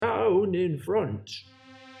one in front.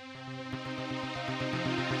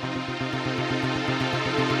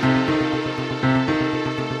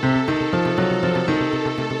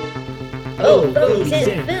 Oh, Fogies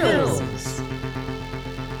and Films!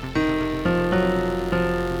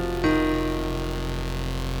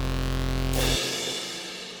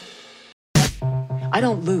 I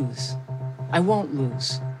don't lose. I won't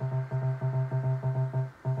lose.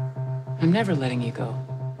 I'm never letting you go.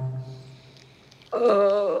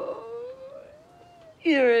 Oh,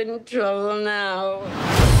 you're in trouble now.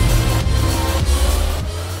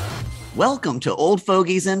 Welcome to Old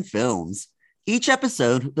Fogies and Films. Each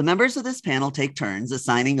episode, the members of this panel take turns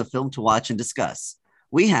assigning a film to watch and discuss.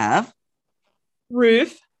 We have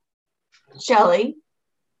Ruth, Shelley,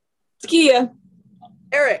 Skia,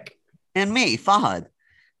 Eric, and me, Fahad.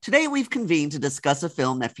 Today, we've convened to discuss a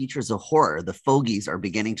film that features a horror the Fogies are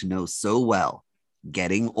beginning to know so well,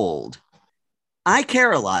 Getting Old. I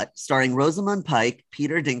Care a Lot, starring Rosamund Pike,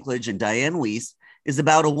 Peter Dinklage, and Diane Weiss, is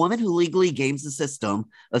about a woman who legally games the system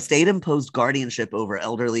of state-imposed guardianship over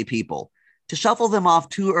elderly people to shuffle them off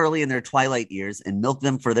too early in their twilight years and milk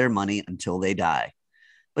them for their money until they die.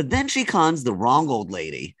 But then she cons the wrong old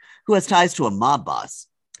lady, who has ties to a mob boss,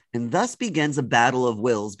 and thus begins a battle of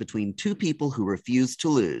wills between two people who refuse to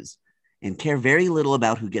lose and care very little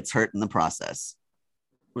about who gets hurt in the process.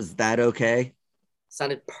 Was that okay?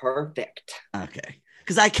 sounded perfect. Okay.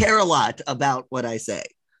 Because I care a lot about what I say.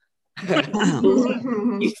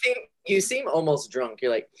 You seem almost drunk.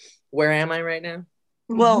 You're like, where am I right now?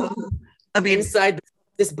 Well, I mean, inside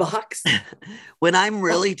this box. When I'm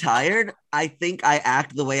really tired, I think I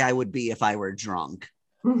act the way I would be if I were drunk.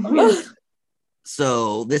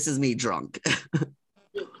 So this is me drunk.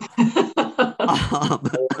 I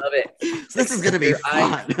love it. So this is going to be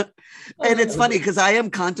fun. And it's funny because I am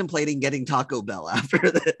contemplating getting Taco Bell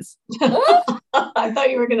after this. I thought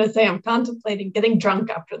you were going to say I'm contemplating getting drunk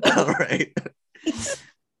after this. All right.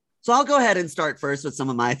 So I'll go ahead and start first with some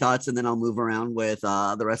of my thoughts, and then I'll move around with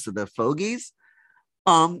the rest of the Fogies.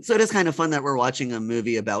 So it is kind of fun that we're watching a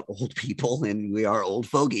movie about old people, and we are old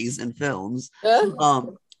fogies in films.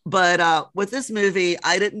 But with this movie,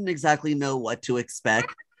 I didn't exactly know what to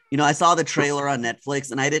expect. You know, I saw the trailer on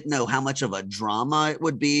Netflix, and I didn't know how much of a drama it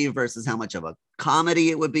would be versus how much of a comedy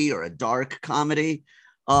it would be, or a dark comedy.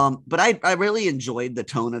 But I really enjoyed the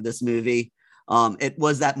tone of this movie. It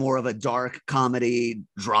was that more of a dark comedy,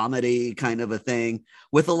 dramedy kind of a thing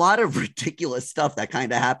with a lot of ridiculous stuff that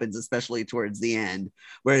kind of happens, especially towards the end,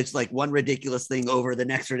 where it's like one ridiculous thing over the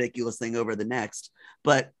next ridiculous thing over the next.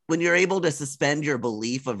 But when you're able to suspend your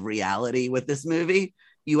belief of reality with this movie,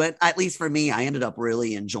 at least for me, I ended up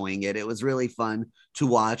really enjoying it. It was really fun to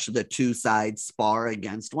watch the two sides spar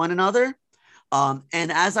against one another. And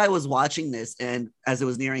as I was watching this and as it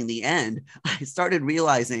was nearing the end, I started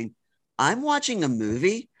realizing I'm watching a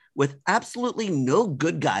movie with absolutely no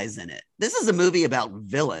good guys in it. This is a movie about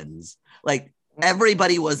villains. Like,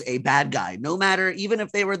 everybody was a bad guy, no matter, even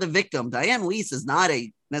if they were the victim. Diane Weiss is not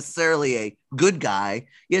necessarily a good guy.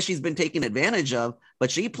 Yes, she's been taken advantage of,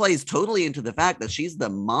 but she plays totally into the fact that she's the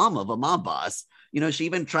mom of a mob boss. You know, she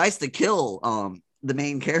even tries to kill the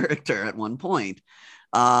main character at one point.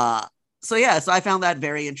 So I found that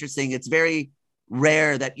very interesting. It's very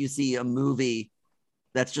rare that you see a movie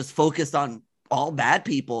that's just focused on all bad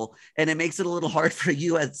people, and it makes it a little hard for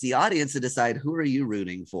you as the audience to decide who are you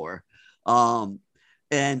rooting for.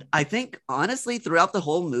 And I think, honestly, throughout the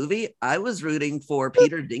whole movie, I was rooting for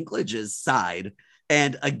Peter Dinklage's side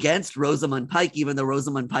and against Rosamund Pike, even though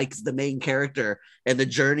Rosamund Pike's the main character and the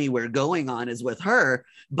journey we're going on is with her.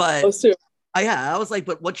 But I was like,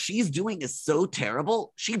 but what she's doing is so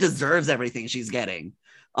terrible. She deserves everything she's getting.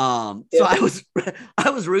 So I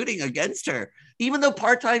was rooting against her, even though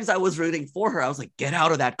part times I was rooting for her. I was like, get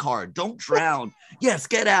out of that car. Don't drown. Yes,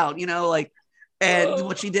 get out. You know, like, and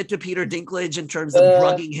what she did to Peter Dinklage in terms of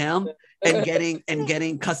drugging him and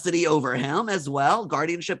getting custody over him as well,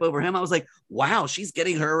 guardianship over him. I was like, wow, she's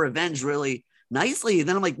getting her revenge really nicely. And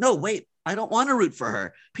then I'm like, no, wait, I don't want to root for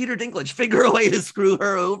her. Peter Dinklage, figure a way to screw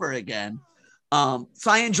her over again. So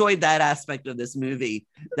I enjoyed that aspect of this movie,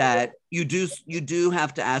 that you do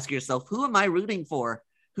have to ask yourself, who am I rooting for?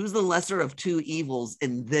 Who's the lesser of two evils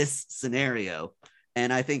in this scenario?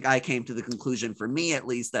 And I think I came to the conclusion, for me at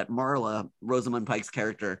least, that Marla, Rosamund Pike's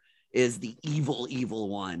character, is the evil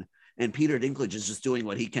one. And Peter Dinklage is just doing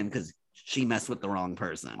what he can because she messed with the wrong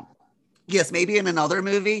person. Yes, maybe in another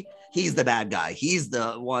movie, he's the bad guy. He's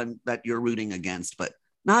the one that you're rooting against, but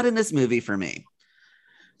not in this movie for me.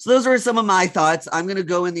 So those are some of my thoughts. I'm going to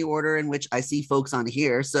go in the order in which I see folks on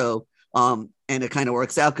here. So And it kind of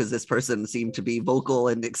works out because this person seemed to be vocal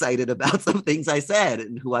and excited about some things I said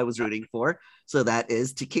and who I was rooting for. So that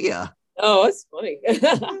is Takia. Oh, that's funny.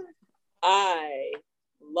 I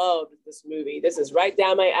love this movie. This is right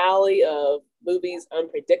down my alley of movies,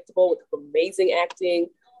 unpredictable with amazing acting,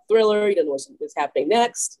 thriller. You don't know what's happening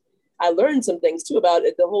next. I learned some things too about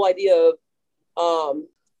it. The whole idea of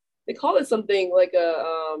they call it something like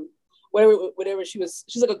a whatever she's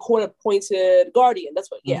like a court-appointed guardian. That's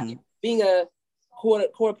what, yeah. Being a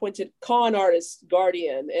court-appointed con artist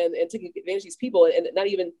guardian and taking advantage of these people and not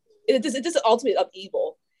even it just ultimately of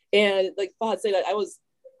evil. And like Fahad said, I was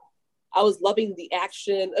loving the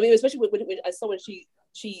action. I mean, especially when I saw when she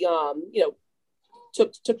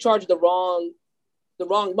took charge of the wrong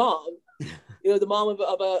mom. The mom of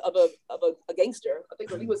a gangster. I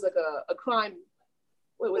think he was like a crime.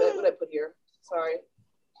 What did I put here? Sorry,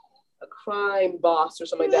 a crime boss or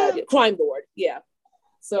something like that. Yeah, crime lord. Yeah.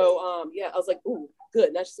 So I was like, ooh,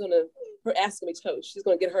 good. Now her ass is gonna be toast. She's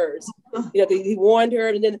gonna get hers. He warned her,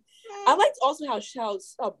 and then I liked also how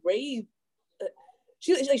brave.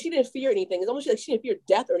 She didn't fear anything. It's almost like she didn't fear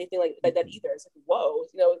death or anything like that either. It's like, whoa,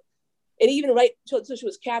 and even right till she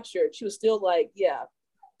was captured, she was still like, yeah,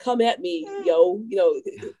 come at me, yo,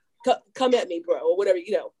 come at me, bro, or whatever,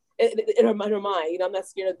 in her mind, I'm not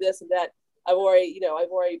scared of this and that. I've already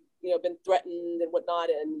been threatened and whatnot,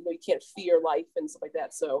 and you can't fear life and stuff like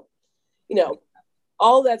that. So,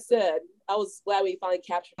 all that said, I was glad we finally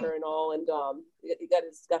captured her and all, and he got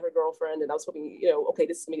her girlfriend, and I was hoping, okay,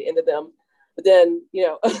 this is the end of them. But then,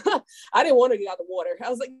 I didn't want her to get out of the water. I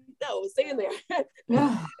was like, no, stay in there.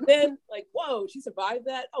 Then, like, whoa, she survived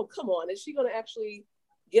that? Oh, come on. Is she going to actually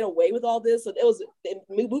get away with all this? So the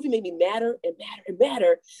movie made me madder and madder and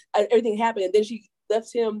madder. Everything happened. And then she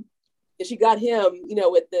left him, and she got him,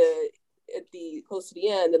 at the close to the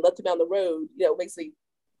end and left him down the road, basically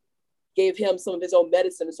gave him some of his own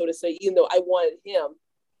medicine, so to say, even though I wanted him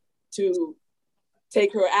to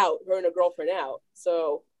take her and her girlfriend out.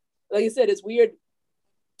 So, like I said, it's weird.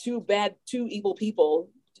 Two evil people,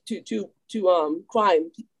 two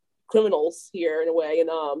criminals here in a way, and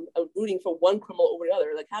I'm rooting for one criminal over the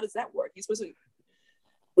other. Like, how does that work? You're supposed to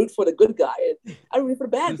root for the good guy, and I root for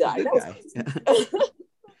the bad guy.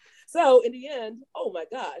 So in the end, oh my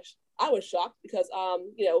gosh, I was shocked because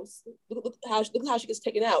look how she gets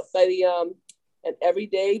taken out by the an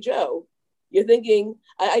everyday Joe. You're thinking,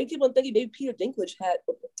 I keep on thinking maybe Peter Dinklage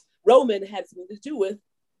Roman had something to do with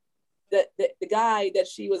the guy that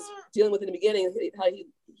she was dealing with in the beginning, how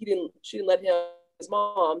she didn't let him, his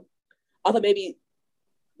mom. I thought maybe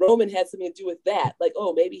Roman had something to do with that. Like,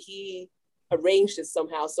 oh, maybe he arranged it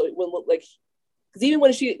somehow so it wouldn't look like, because even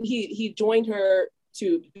when he joined her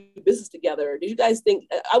to do business together, did you guys think,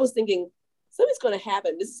 I was thinking something's going to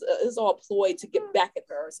happen. This is all a ploy to get back at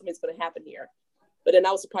her. Something's going to happen here. But then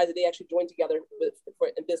I was surprised that they actually joined together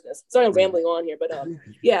in business. Sorry, I'm rambling on here, but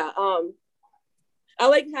I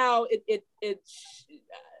like how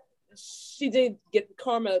she did get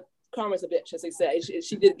karma's a bitch, as they say.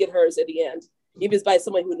 She did get hers at the end, even if it's by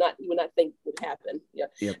someone who would not think would happen. Yeah.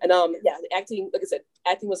 Yep. And the acting, like I said,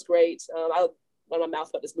 acting was great. I run my mouth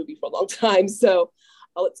about this movie for a long time, so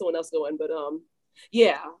I'll let someone else go in. But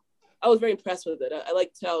I was very impressed with it. I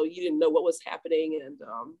liked how you didn't know what was happening, and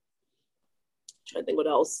trying to think what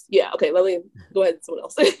else. Yeah, okay, let me go ahead. Someone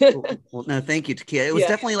else. Well, no, thank you, Takia. It was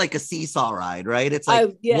definitely like a seesaw ride, right? It's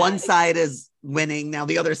like one side is winning, now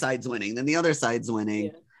the other side's winning, then the other side's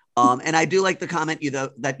winning. Yeah. And I do like the comment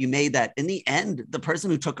that you made that in the end, the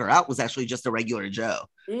person who took her out was actually just a regular Joe.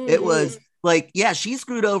 Mm-hmm. It was like, yeah, she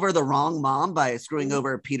screwed over the wrong mom by screwing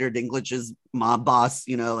over Peter Dinklage's mob boss,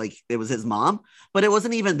 like it was his mom, but it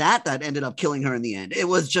wasn't even that ended up killing her in the end. It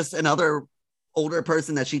was just another older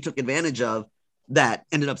person that she took advantage of that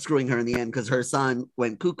ended up screwing her in the end because her son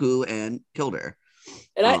went cuckoo and killed her.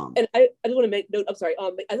 And I just want to make note. I'm sorry.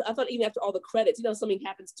 I thought even after all the credits, something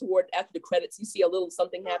happens after the credits, you see a little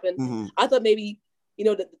something happen. Mm-hmm. I thought maybe,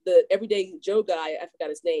 the everyday Joe guy, I forgot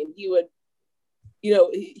his name. He would,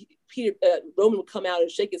 Peter Roman would come out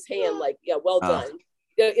and shake his hand like, yeah, well done,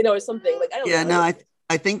 or something like, I don't know. Yeah, no,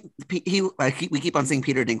 I think we keep on saying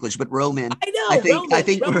Peter Dinklage, but Roman. I know.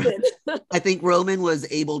 I think Roman was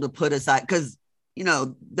able to put aside because.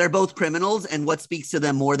 They're both criminals, and what speaks to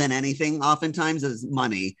them more than anything oftentimes is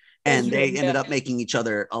money. And they ended up making each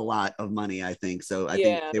other a lot of money, I think. So I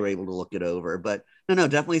think they were able to look it over. But no,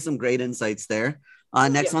 definitely some great insights there.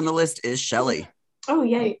 Next on the list is Shelley. Oh,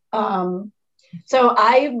 yay. So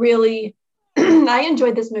I really, I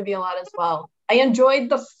enjoyed this movie a lot as well. I enjoyed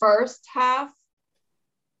the first half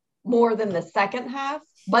more than the second half,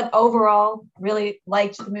 but overall really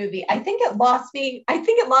liked the movie. I think it lost me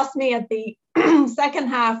at the second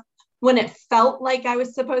half, when it felt like I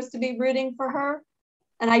was supposed to be rooting for her,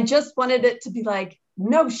 and I just wanted it to be like,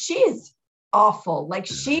 no, she is awful. Like,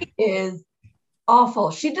 she is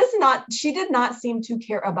awful. She did not seem to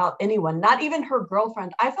care about anyone, not even her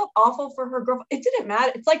girlfriend. I felt awful for her girlfriend. It didn't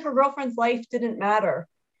matter. It's like her girlfriend's life didn't matter.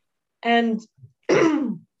 And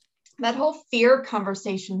that whole fear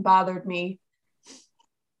conversation bothered me.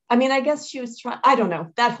 I mean, I guess she was trying, I don't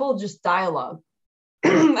know, that whole just dialogue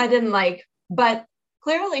I didn't like, but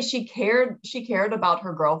clearly she cared about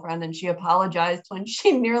her girlfriend, and she apologized when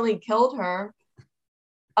she nearly killed her.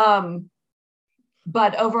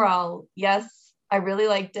 But overall, yes, I really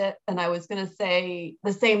liked it. And I was going to say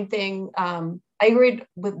the same thing. I agreed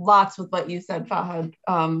with what you said, Fahad.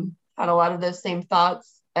 Had a lot of those same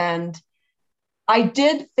thoughts. And I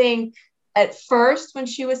did think at first when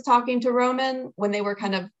she was talking to Roman, when they were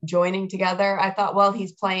kind of joining together, I thought, well,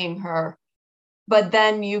 he's playing her. But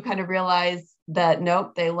then you kind of realize that,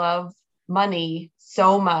 nope, they love money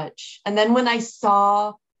so much. And then when I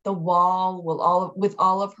saw the wall with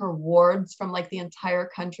all of her wards from like the entire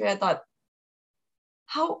country, I thought,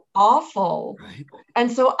 how awful. Right.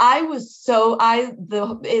 And so the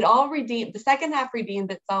second half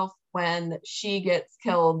redeemed itself when she gets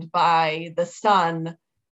killed by the son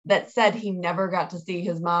that said he never got to see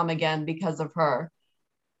his mom again because of her.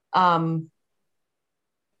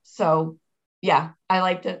 So yeah, I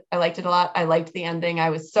liked it a lot. I liked the ending. I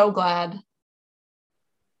was so glad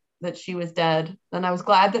that she was dead. And I was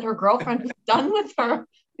glad that her girlfriend was done with her.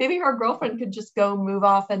 Maybe her girlfriend could just go move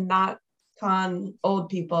off and not con old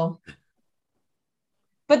people.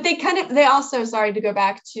 But they also, sorry to go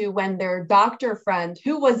back to when their doctor friend,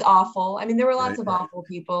 who was awful. I mean, there were lots of awful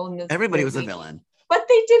people in this. Everybody movie. was a villain. But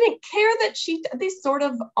they didn't care that they sort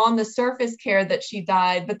of on the surface cared that she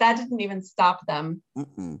died, but that didn't even stop them.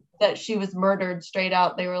 That she was murdered straight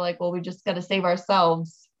out. They were like, well, we just got to save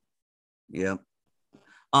ourselves. Yeah.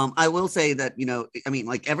 I will say that, I mean,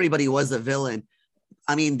 like, everybody was a villain.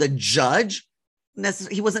 I mean, the judge,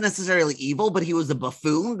 he wasn't necessarily evil, but he was a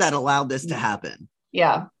buffoon that allowed this to happen.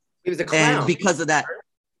 Yeah. He was a clown. And because of that,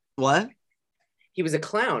 what? He was a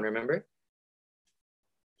clown, remember?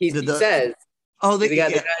 He says, oh, the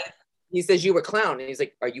guy, he says, you were a clown. And he's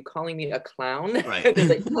like, are you calling me a clown? Right. He's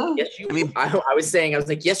like, yes, you I was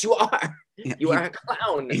like, yes, you are. Yeah, you are a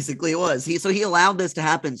clown. Basically, it was. He allowed this to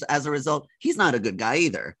happen. So as a result, he's not a good guy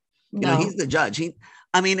either. No. He's the judge.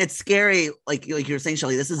 It's scary. Like you're saying,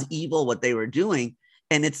 Shelley, this is evil what they were doing.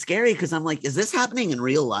 And it's scary because I'm like, is this happening in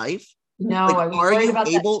real life? No, like, I was worried about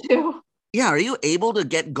that too. Yeah, are you able to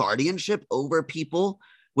get guardianship over people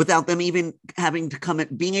without them even having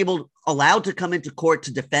to allowed to come into court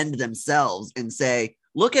to defend themselves and say,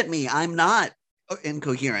 look at me, I'm not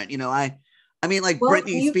incoherent.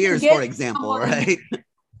 Britney Spears, for example, right?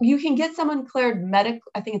 You can get someone cleared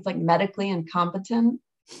I think it's like medically incompetent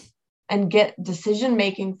and get decision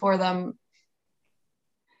making for them.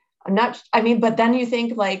 But then you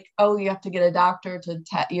think like, oh, you have to get a doctor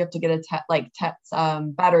you have to get a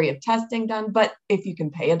battery of testing done. But if you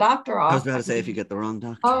can pay a doctor off. I was about to say, if you get the wrong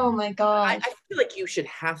doctor. Oh my God. I feel like you should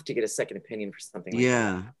have to get a second opinion for something like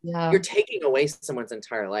that. Yeah. You're taking away someone's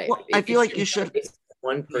entire life. Well, I feel like you should.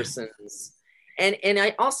 One person's. And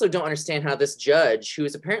I also don't understand how this judge, who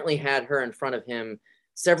has apparently had her in front of him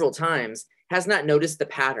several times, has not noticed the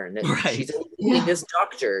pattern that she's using this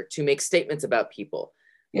doctor to make statements about people.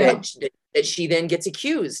 Yeah. That she then gets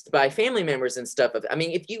accused by family members and stuff of. I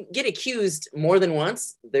mean, if you get accused more than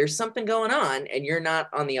once, there's something going on, and you're not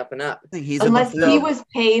on the up and up. Unless he was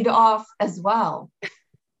paid off as well.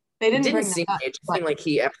 They didn't seem. It seemed like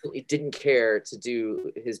he absolutely didn't care to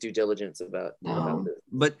do his due diligence about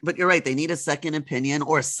this. But you're right. They need a second opinion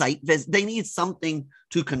or a site visit. They need something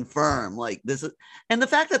to confirm like this is. And the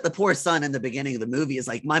fact that the poor son in the beginning of the movie is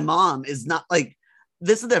like, my mom is not like.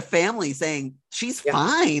 This is their family saying she's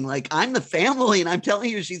fine. Like, I'm the family and I'm telling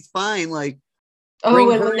you she's fine. Like,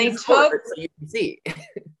 when they took so you can see.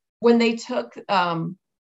 When they took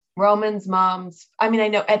Roman's mom's, I mean, I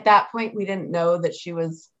know at that point we didn't know that she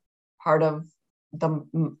was part of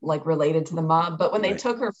related to the mob, but when they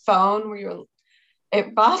took her phone,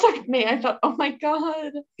 it bothered me. I thought, oh my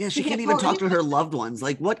God. Yeah, she can't even talk to her loved ones.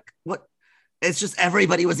 Like, what? It's just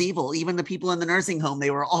everybody was evil. Even the people in the nursing home, they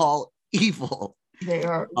were all evil. They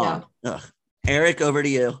are. Eric, over to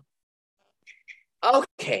you.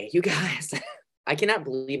 Okay, you guys. I cannot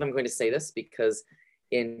believe I'm going to say this because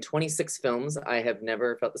in 26 films, I have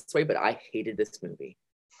never felt this way, but I hated this movie.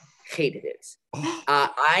 Hated it.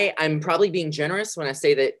 I'm probably being generous when I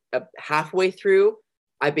say that halfway through,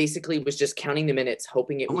 I basically was just counting the minutes,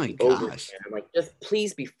 hoping it would be over. I'm like, just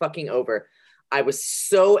please be fucking over. I was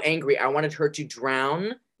so angry. I wanted her to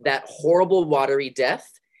drown that horrible watery death.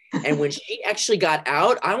 And when she actually got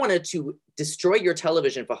out, I wanted to destroy your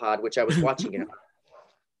television, Fahad, which I was watching it.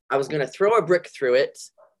 I was going to throw a brick through it.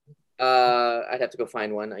 I'd have to go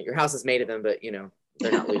find one. Your house is made of them, but you know,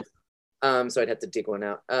 they're not loose. So I'd have to dig one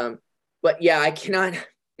out. But yeah, I cannot,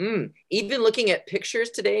 even looking at pictures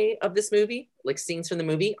today of this movie, like scenes from the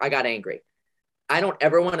movie, I got angry. I don't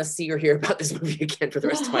ever want to see or hear about this movie again for the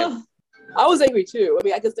rest of my life. I was angry too. I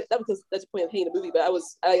mean, I guess that's the point of hating the movie, but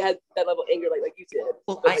I had that level of anger like you did.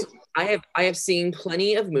 Well, I have seen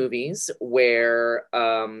plenty of movies where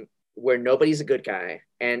nobody's a good guy,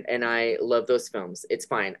 and I love those films. It's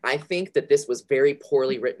fine. I think that this was very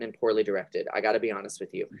poorly written and poorly directed. I got to be honest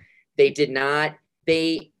with you.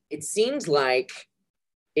 It seems like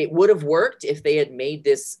it would have worked if they had made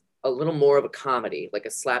this a little more of a comedy, like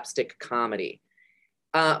a slapstick comedy.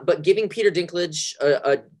 But giving Peter Dinklage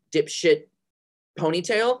a dipshit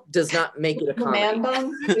ponytail does not make it a comedy. Man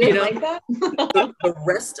bun? You know, like that? the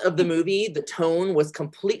rest of the movie, the tone was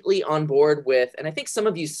completely on board with, and I think some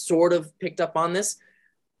of you sort of picked up on this.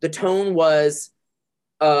 The tone was,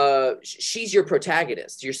 she's your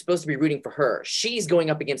protagonist. You're supposed to be rooting for her. She's going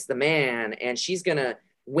up against the man, and she's gonna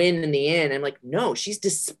win in the end. I'm like, no, she's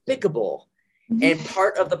despicable. And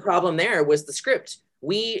part of the problem there was the script.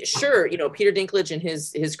 Peter Dinklage and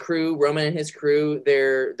his crew, Roman and his crew,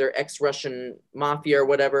 they're ex-Russian mafia or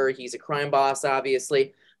whatever. He's a crime boss,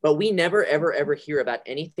 obviously, but we never, ever, ever hear about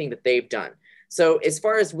anything that they've done. So as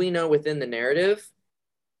far as we know within the narrative,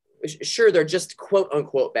 sure, they're just quote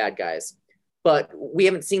unquote bad guys, but we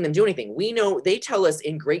haven't seen them do anything. We know they tell us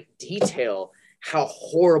in great detail how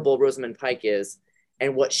horrible Rosamund Pike is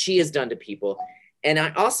and what she has done to people. And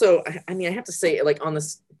I also, I have to say, like, on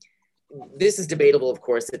this is debatable, of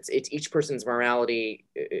course. It's each person's morality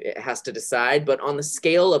it has to decide. But on the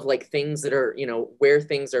scale of like things that are, where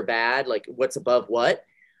things are bad, like what's above what,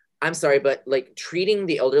 I'm sorry, but like treating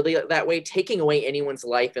the elderly that way, taking away anyone's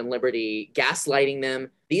life and liberty, gaslighting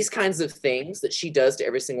them, these kinds of things that she does to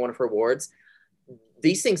every single one of her wards,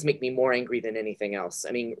 these things make me more angry than anything else.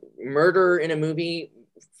 I mean, murder in a movie,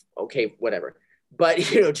 okay, whatever. But,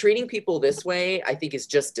 treating people this way, I think is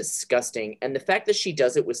just disgusting. And the fact that she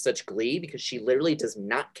does it with such glee, because she literally does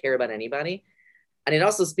not care about anybody. And it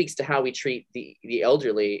also speaks to how we treat the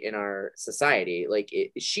elderly in our society. Like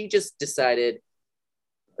she just decided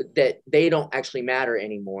that they don't actually matter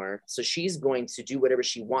anymore. So she's going to do whatever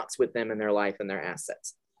she wants with them and their life and their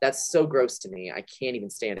assets. That's so gross to me. I can't even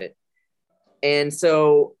stand it. And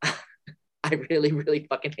so I really, really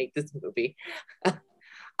fucking hate this movie.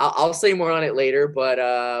 I'll say more on it later, but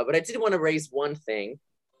I did want to raise one thing,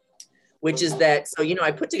 which is that, so,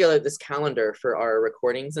 I put together this calendar for our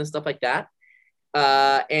recordings and stuff like that.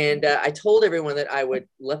 And I told everyone that I would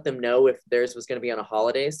let them know if theirs was going to be on a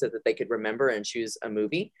holiday so that they could remember and choose a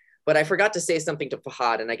movie. But I forgot to say something to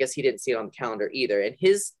Fahad, and I guess he didn't see it on the calendar either. And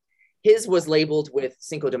his was labeled with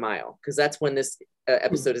Cinco de Mayo, because that's when this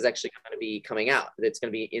episode is actually going to be coming out. It's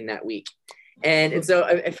going to be in that week. And so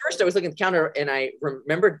at first I was looking at the calendar and I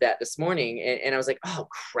remembered that this morning and I was like, oh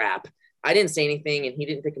crap, I didn't say anything and he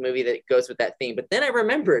didn't pick a movie that goes with that theme. But then I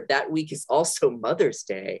remembered that week is also Mother's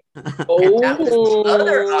Day. And that was the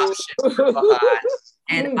other option for Fahad.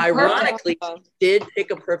 And ironically, he did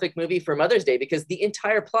pick a perfect movie for Mother's Day because the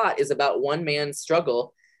entire plot is about one man's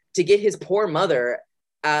struggle to get his poor mother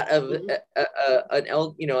out of an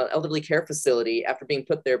elderly care facility after being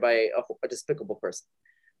put there by a despicable person.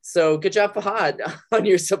 So good job, Fahad, on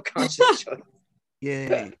your subconscious choice.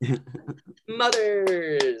 Yay.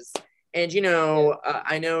 Mothers. And,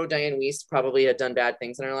 I know Diane Wiest probably had done bad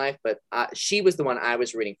things in her life, but she was the one I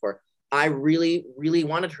was rooting for. I really, really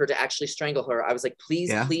wanted her to actually strangle her. I was like,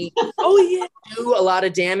 please, please. Oh, yeah. Do a lot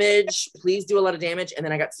of damage. Please do a lot of damage. And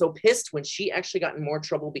then I got so pissed when she actually got in more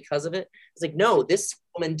trouble because of it. I was like, no, this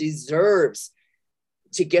woman deserves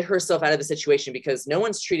to get herself out of the situation because no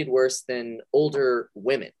one's treated worse than older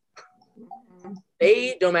women.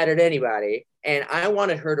 They don't matter to anybody. And I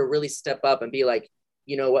wanted her to really step up and be like,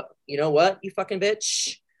 you know what, you fucking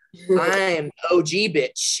bitch? I am OG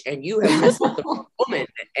bitch, and you have messed with the wrong woman,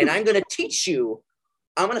 and I'm going to teach you.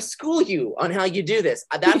 I'm going to school you on how you do this.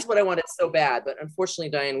 That's what I wanted so bad. But unfortunately,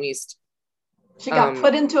 Diane Wiest. She got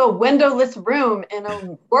put into a windowless room in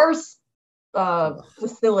a worse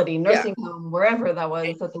facility, nursing home, wherever that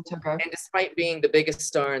was that they took her. And despite being the biggest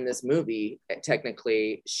star in this movie,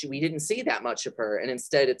 technically, we didn't see that much of her. And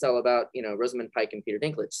instead, it's all about, Rosamund Pike and Peter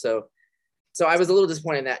Dinklage. So I was a little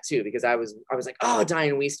disappointed in that too, because I was like, oh,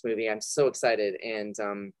 Diane Wiest movie. I'm so excited. And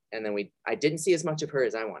then I didn't see as much of her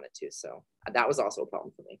as I wanted to. So that was also a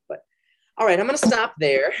problem for me. But All right, I'm gonna stop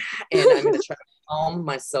there, and I'm gonna try to calm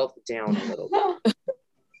myself down a little bit.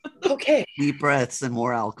 Okay. Deep breaths and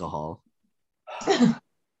more alcohol. Okay.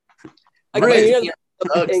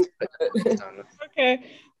 Okay.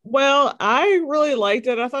 Well, I really liked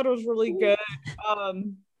it. I thought it was really good.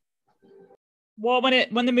 Well,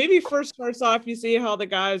 when the movie first starts off, you see how the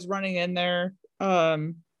guy is running in there,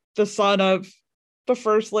 the son of the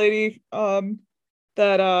first lady,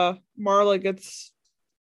 that Marla gets,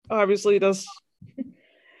 obviously does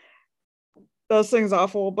things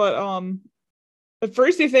awful, but at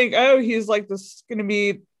first you think, oh, he's like this gonna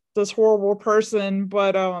be this horrible person,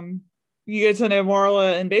 but you get to know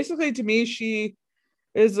Marla, and basically to me she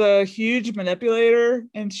is a huge manipulator,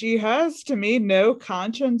 and she has, to me, no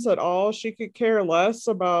conscience at all. She could care less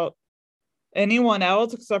about anyone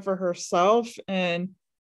else except for herself and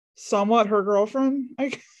somewhat her girlfriend.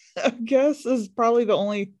 I guess is probably the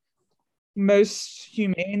only most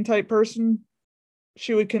humane type person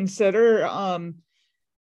she would consider.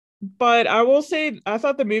 But I will say I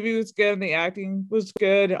thought the movie was good and the acting was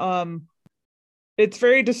good. It's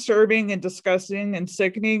very disturbing and disgusting and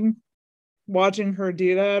sickening watching her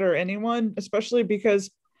do that, or anyone, especially because,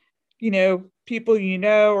 people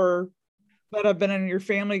or that have been in your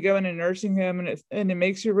family go in a nursing home, and it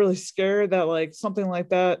makes you really scared that like something like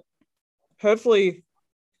that, hopefully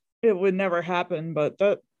it would never happen, but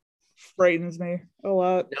that frightens me a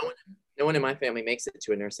lot. No one in my family makes it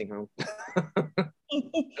to a nursing home.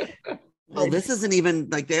 Well, this isn't even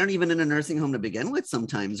like they aren't even in a nursing home to begin with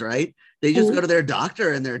sometimes, right? They just go to their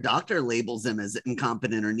doctor and their doctor labels them as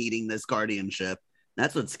incompetent or needing this guardianship.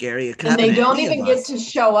 That's what's scary. And they don't even get to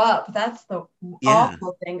show up. That's the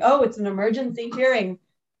awful thing. Oh, it's an emergency hearing.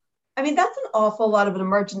 I mean, that's an awful lot of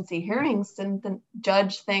emergency hearings. Didn't the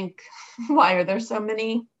judge think, why are there so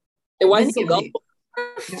many? And why is it so gullible?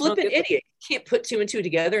 Flippin' idiot. You can't put two and two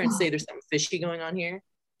together and say there's something fishy going on here.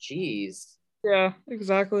 Jeez. Yeah,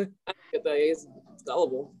 exactly. It's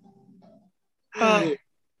gullible. I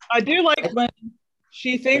do like when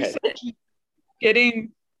she thinks that she's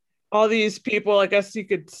getting all these people, I guess you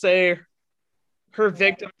could say her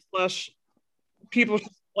victims slash people,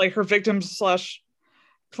 like her victims slash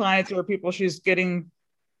clients or people she's getting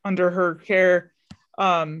under her care.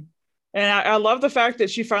 And I love the fact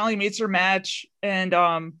that she finally meets her match and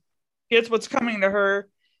gets what's coming to her,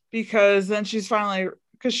 because then she's finally,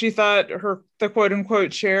 because she thought the quote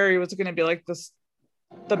unquote Sherry was going to be like the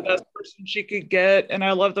best person she could get. And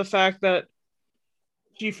I love the fact that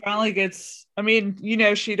she finally gets, I mean,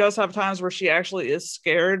 she does have times where she actually is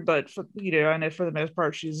scared, but I know for the most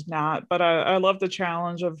part she's not, but I love the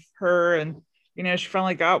challenge of her, and, she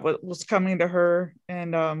finally got what was coming to her,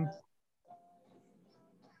 and all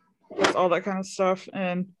that kind of stuff.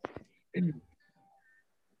 And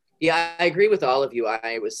yeah, I agree with all of you.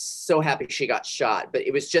 I was so happy she got shot, but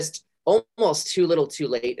it was just almost too little too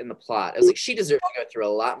late in the plot. I was like, she deserves to go through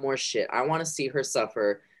a lot more shit. I want to see her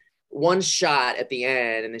suffer one shot at the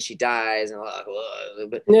end and then she dies. And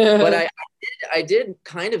but I did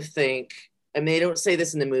kind of think, I mean, they don't say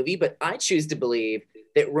this in the movie, but I choose to believe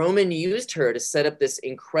that Roman used her to set up this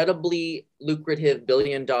incredibly lucrative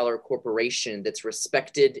billion-dollar corporation that's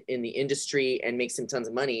respected in the industry and makes him tons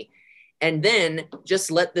of money. And then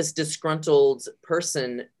just let this disgruntled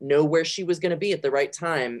person know where she was going to be at the right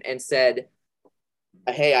time and said,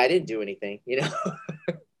 hey, I didn't do anything,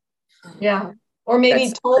 Yeah. Or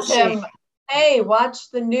maybe told him, hey,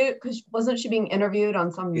 watch the news, because wasn't she being interviewed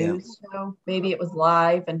on some news show? Maybe it was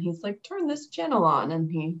live, and he's like, turn this channel on,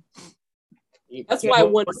 and That's why I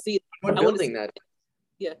want to see. That.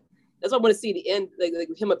 Yeah, that's why I want to see the end, like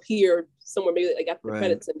him appear somewhere, maybe like after the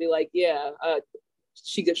credits, and be like,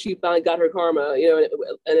 she finally got her karma, and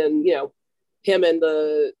then him and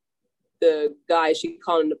the guy she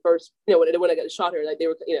called in the first, when I got shot her, like they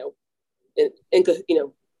were, they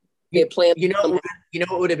had planned.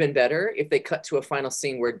 What would have been better if they cut to a final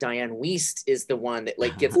scene where Diane Wiest is the one that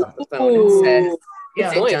like gets off the phone and says,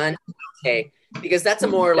 "Is it done?" Okay, because that's a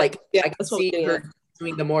more like I can see her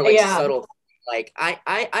doing the more like subtle. Like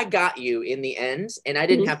I got you in the end, and I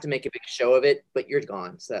didn't have to make a big show of it, but you're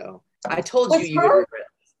gone. So I told you would regret.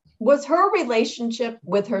 Was her relationship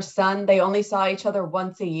with her son? They only saw each other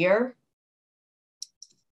once a year.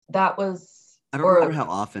 That was. I don't remember how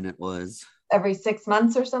often it was. Every 6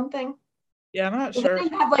 months or something. Yeah, I'm not sure. They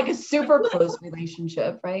didn't have like a super close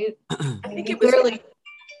relationship, right? I think it was really.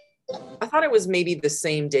 I thought it was maybe the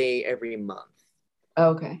same day every month.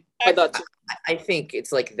 Okay. I think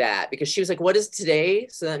it's like that, because she was like, what is today?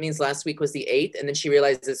 So that means last week was the 8th. And then she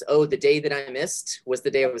realizes, oh, the day that I missed was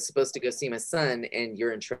the day I was supposed to go see my son, and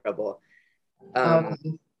you're in trouble. I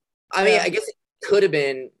mean, I guess it could have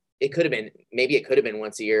been, it could have been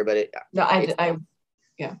once a year, but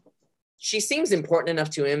she seems important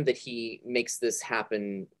enough to him that he makes this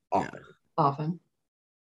happen often.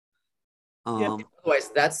 Otherwise,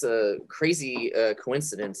 that's a crazy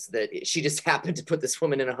coincidence that she just happened to put this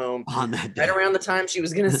woman in a home on that day. Right around the time she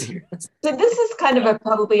was going to see her. So this is kind of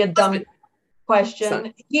probably a dumb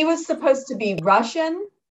question. He was supposed to be Russian.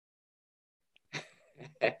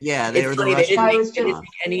 Yeah, they were the Russian. They didn't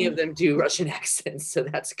make any of them do Russian accents, so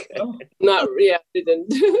that's good. They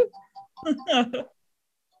didn't.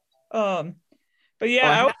 But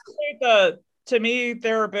yeah, I would say that to me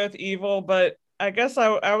they were both evil, but I guess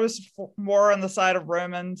I was more on the side of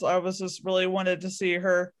Romans. I was just really wanted to see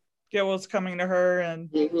her get what's coming to her, and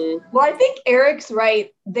well, I think Eric's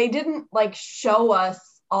right. They didn't like show us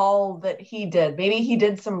all that he did. Maybe he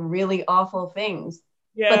did some really awful things,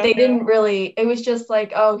 but they didn't really. It was just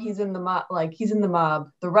like, oh, he's in the mob,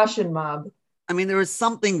 the Russian mob. I mean, there was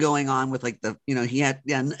something going on with like he had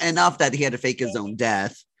enough that he had to fake his own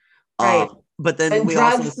death, right? But then and we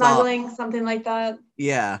drug also smuggling, something like that.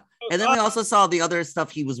 Yeah. And then we also saw the other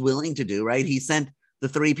stuff he was willing to do, right? He sent the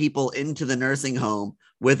 3 people into the nursing home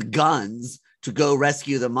with guns to go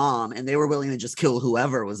rescue the mom, and they were willing to just kill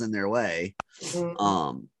whoever was in their way.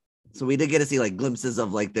 So we did get to see like glimpses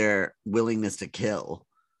of like their willingness to kill.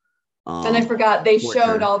 And I forgot they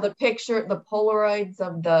showed all the Polaroids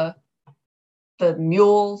of the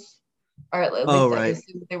mules, or at least I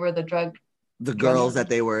assumed they were the girls that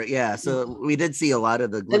they were, so we did see a lot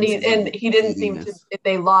of the glimpses. And he didn't seem to, if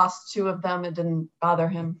they lost 2 of them, it didn't bother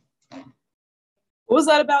him. What was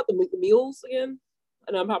that about, the mules again?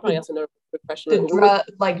 I know I'm probably asking another question.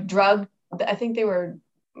 Drug, I think they were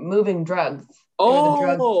moving drugs.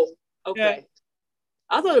 Okay. Yeah.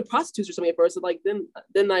 I thought they were prostitutes or something at first, and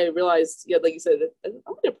then I realized, like you said, I don't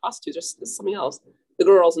think they're prostitutes, there's something else. The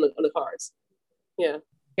girls on the cars. Yeah.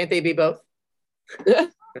 Can't they be both?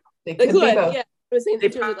 They could be both. Yeah.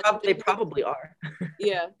 They probably are.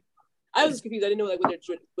 Yeah. I was confused. I didn't know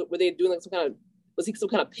were they doing like some kind of, was he some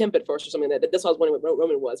kind of pimp at first or something? That's what I was wondering what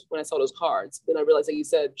Roman was when I saw those cards. Then I realized, like you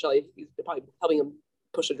said, Shelley, he's probably helping him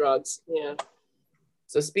push the drugs. Yeah.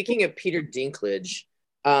 So speaking of Peter Dinklage,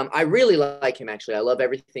 I really like him, actually. I love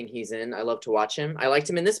everything he's in. I love to watch him. I liked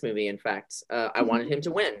him in this movie, in fact. I wanted him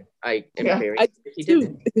to win. I am very he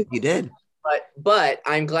did. He did. But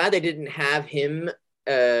I'm glad they didn't have him.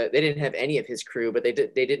 They didn't have any of his crew, but they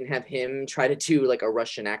didn't have him try to do like a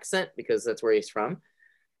Russian accent, because that's where he's from.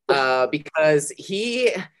 Because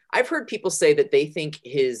I've heard people say that they think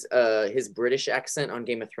his British accent on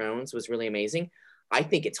Game of Thrones was really amazing. I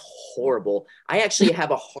think it's horrible. I actually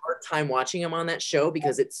have a hard time watching him on that show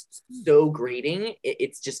because it's so grating.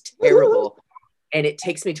 It's just terrible. And it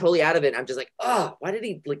takes me totally out of it. I'm just like, oh, why did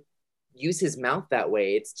he like use his mouth that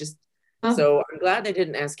way? It's just, so I'm glad they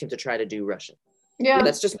didn't ask him to try to do Russian. Yeah.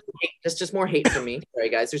 That's just more hate for me. Sorry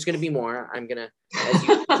guys, there's going to be more. I'm going to,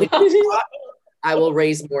 I will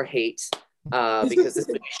raise more hate because this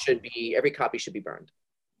movie every copy should be burned.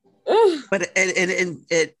 But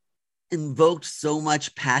it invoked so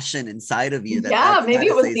much passion inside of you. Maybe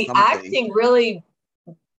it was the acting really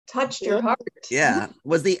touched your heart. Yeah.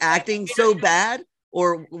 Was the acting so bad,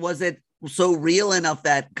 or was it so real enough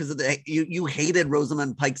that because of you hated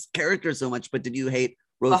Rosamund Pike's character so much, but did you hate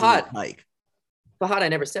Rosamund Pike? Fahad, I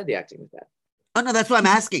never said the acting was bad. Oh no, that's what I'm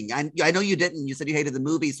asking. I know you didn't. You said you hated the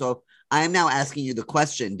movie, so I am now asking you the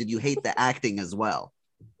question: did you hate the acting as well?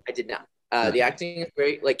 I did not. The acting is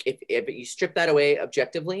great. Like if you strip that away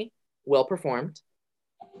objectively, well performed.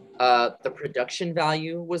 The production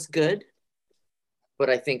value was good, but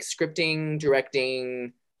I think scripting,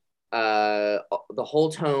 directing, the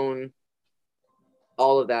whole tone,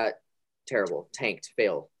 all of that, terrible, tanked,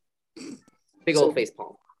 failed. Big old face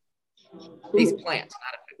palm. Face plant.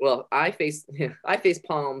 I face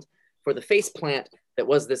palmed for the face plant that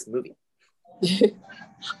was this movie. I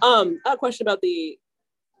have a question about you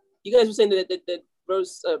guys were saying that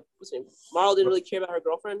Rose, what's her name? Marl didn't really care about her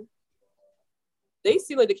girlfriend. They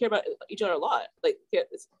seem like they care about each other a lot. Like, where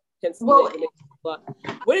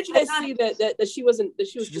did you guys see that she wasn't? That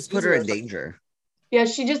she was just put her in danger. Yeah,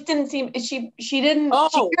 she just didn't seem. She didn't.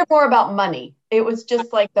 She cared more about money. It was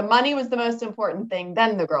just like the money was the most important thing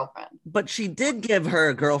than the girlfriend. But she did give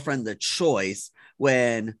her girlfriend the choice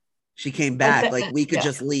when she came back. Like, we could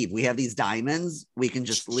just leave. We have these diamonds. We can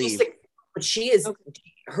just leave. But she is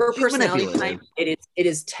her personality type. It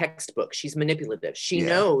is textbook. She's manipulative. She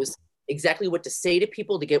knows exactly what to say to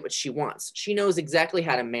people to get what she wants. She knows exactly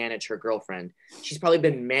how to manage her girlfriend. She's probably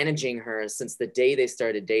been managing her since the day they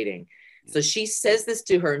started dating. So she says this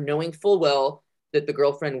to her knowing full well that the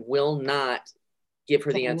girlfriend will not give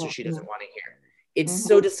her the answer she doesn't want to hear. It's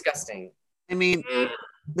so disgusting. I mean,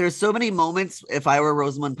 there's so many moments. If I were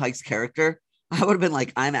Rosamund Pike's character, I would have been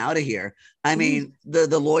like, I'm out of here. I mean,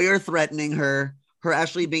 the lawyer threatening her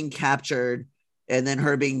actually being captured, and then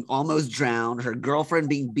her being almost drowned, her girlfriend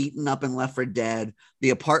being beaten up and left for dead, the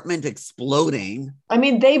apartment exploding. I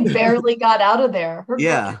mean, they barely got out of there.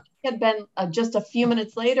 Yeah. Had been just a few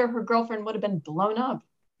minutes later, her girlfriend would have been blown up.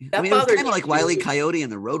 I mean, it was kind of like Wile E. Coyote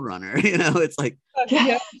and the Roadrunner, you know, it's like.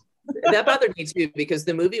 Yeah. That bothered me too, because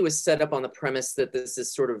the movie was set up on the premise that this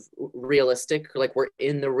is sort of realistic, like we're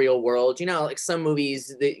in the real world. You know, like some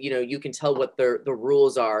movies that, you know, you can tell what the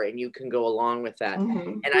rules are and you can go along with that.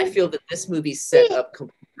 And I feel that this movie set up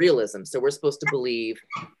complete realism. So we're supposed to believe,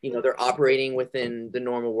 you know, they're operating within the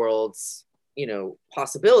normal world's, you know,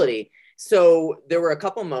 possibility. So there were a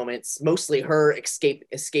couple moments, mostly her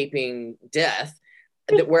escaping death,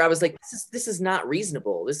 where I was like, this is not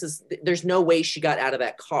reasonable. There's no way she got out of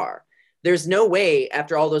that car. There's no way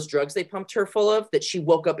after all those drugs they pumped her full of that she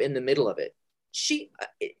woke up in the middle of it.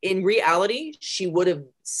 In reality, she would have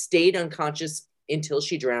stayed unconscious until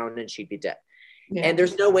she drowned and she'd be dead. Yeah. And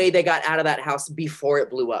there's no way they got out of that house before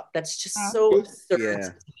it blew up. That's just so absurd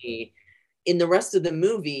to me. In the rest of the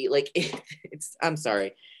movie, like it's I'm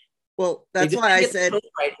sorry. Well, that's why I said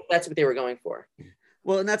right, that's what they were going for.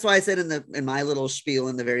 Well, and that's why I said in my little spiel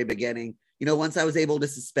in the very beginning, you know, once I was able to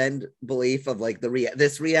suspend belief of like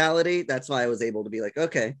this reality, that's why I was able to be like,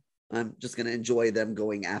 okay, I'm just going to enjoy them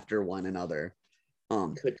going after one another.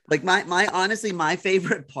 Like honestly, my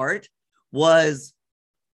favorite part was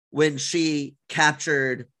when she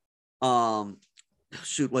captured,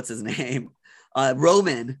 what's his name?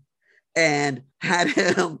 Roman, and had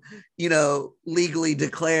him, you know, legally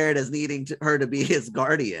declared as needing her to be his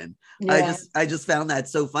guardian. Yeah. I just found that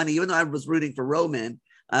so funny. Even though I was rooting for Roman,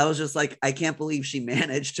 I was just like, I can't believe she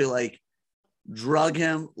managed to like drug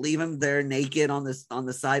him, leave him there naked on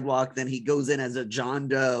the sidewalk. Then he goes in as a John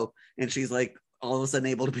Doe, and she's like all of a sudden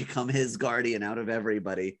able to become his guardian out of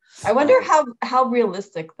everybody. I wonder how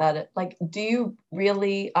realistic that is. Like, do you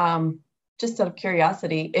really, just out of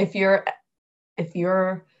curiosity, if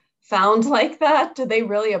you're found like that, do they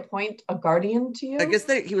really appoint a guardian to you? I guess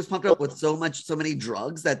he was pumped up with so many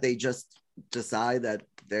drugs that they just decide that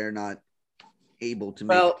they're not able to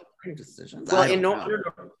make decisions. Well,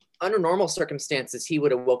 under normal circumstances, he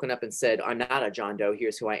would have woken up and said, I'm not a John Doe,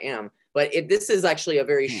 here's who I am. But this is actually a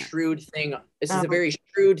very shrewd thing. This is a very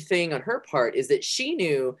shrewd thing on her part, is that she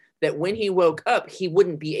knew that when he woke up, he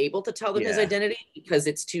wouldn't be able to tell them his identity because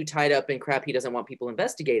it's too tied up in crap he doesn't want people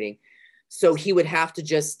investigating. So he would have to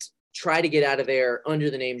just try to get out of there under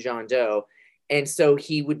the name John Doe. And so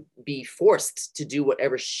he would be forced to do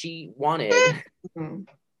whatever she wanted.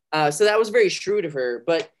 So that was very shrewd of her.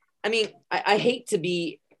 But I mean, I hate to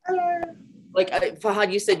be like,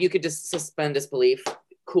 Fahad, you said you could just suspend disbelief.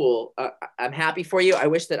 Cool. I'm happy for you. I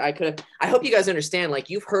wish that I could have. I hope you guys understand, like,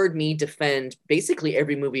 you've heard me defend basically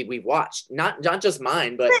every movie we've watched, not just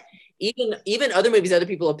mine, but even other movies other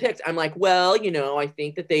people have picked. I'm like, well, you know, I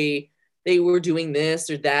think that they were doing this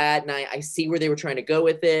or that, and I see where they were trying to go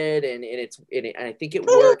with it, and I think it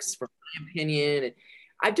works from my opinion. And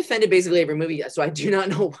I've defended basically every movie, so I do not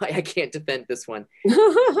know why I can't defend this one.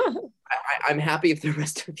 I'm happy if the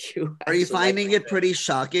rest of you. Are you finding it pretty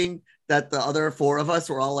shocking that the other four of us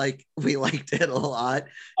were all like, we liked it a lot?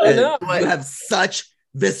 I know. You have such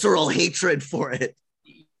visceral hatred for it.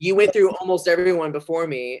 You went through almost everyone before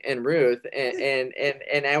me and Ruth, and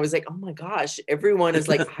I was like, oh my gosh, everyone is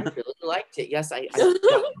like, I really liked it. Yes, I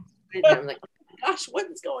and I'm like, oh my gosh,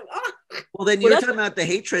 what is going on? Well, then you're talking about the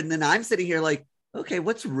hatred, and then I'm sitting here like, okay,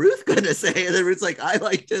 what's Ruth gonna say? And then Ruth's like, I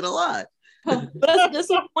liked it a lot. But that's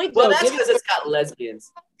the whole point. Well, that's because it's got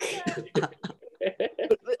lesbians. But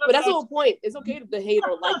that's the whole point. It's okay to hate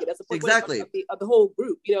or like it. That's the point exactly of the whole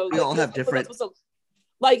group. You know, we all have different.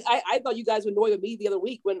 Like I thought you guys were annoyed with me the other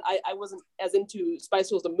week when I wasn't as into Spice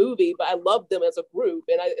Girls the movie, but I loved them as a group,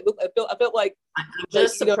 and I felt like I'm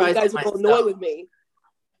just surprised you guys were annoyed with me.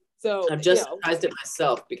 So I'm just surprised at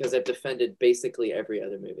myself because I've defended basically every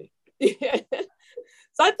other movie. Yeah.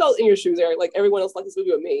 So I felt in your shoes, Eric. Like everyone else liked this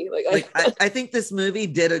movie with me. I think this movie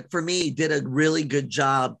did a really good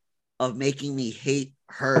job of making me hate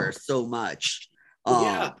her so much,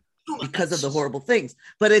 because of the horrible things.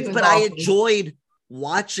 But I enjoyed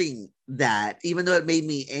watching that, even though it made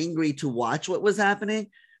me angry to watch what was happening.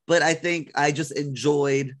 But I think I just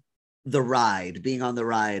enjoyed the ride, being on the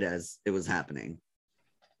ride as it was happening.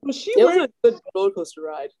 Was it was a good roller coaster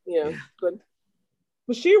ride. Yeah. Good.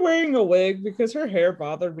 Was she wearing a wig? Because her hair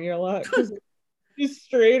bothered me a lot. She's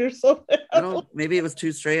straight or something. Maybe it was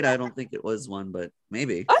too straight. I don't think it was one, but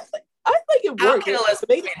maybe. I think it worked. How can a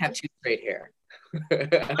lesbian have too straight hair?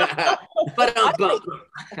 But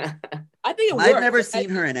I think it works. I've never seen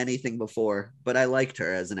her in anything before, but I liked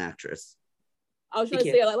her as an actress. I was trying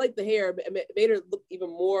to say I like the hair. It made her look even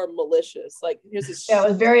more malicious. Like here's this. Yeah, it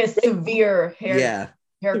was very severe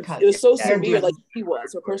haircut. It was so Hair severe, dress. like she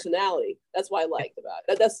was, her personality. That's what I liked about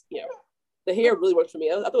it. That's the hair really worked for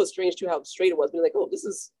me. I thought it was strange too how straight it was. Being like, oh,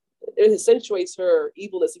 it accentuates her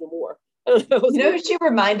evilness even more. You know who she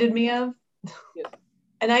reminded me of? Yeah.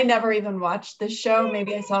 And I never even watched this show.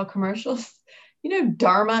 Maybe I saw commercials. You know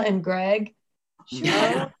Dharma and Greg? She was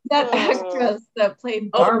that actress that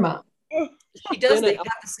played Dharma. She does. They have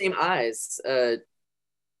the same eyes. Oh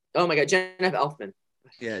my God, Jennifer Elfman.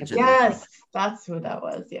 Yeah. Yes, that's who that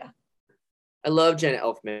was. Yeah. I love Jenna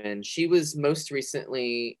Elfman. She was most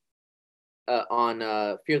recently on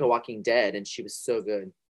Fear the Walking Dead, and she was so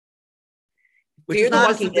good. Which is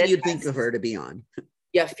not something you'd think of her to be on.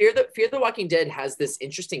 Yeah, Fear the Walking Dead has this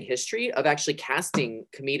interesting history of actually casting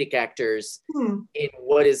comedic actors in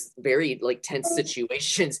what is very like tense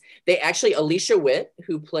situations. They actually, Alicia Witt,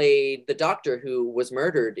 who played the doctor who was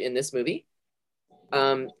murdered in this movie,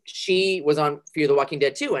 she was on Fear the Walking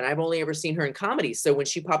Dead too, and I've only ever seen her in comedy. So when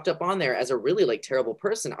she popped up on there as a really like terrible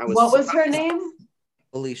person, I was. What was her name?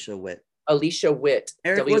 Alicia Witt. Alicia Witt.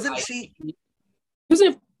 Eric, wasn't she? She was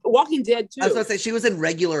in Walking Dead too. I was going to say she was in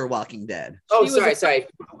regular Walking Dead. Oh, sorry.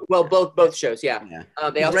 Well, both shows, yeah.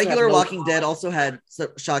 They also regular Walking Dead also had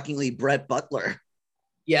shockingly Brett Butler.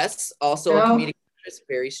 Yes, also a comedic actress,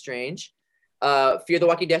 very strange. Fear the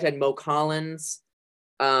Walking Dead had Mo Collins.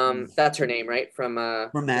 That's her name, right? From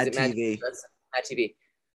Mad TV. Mad TV.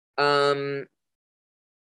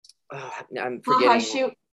 I'm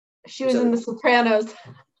forgetting. She was in The Sopranos.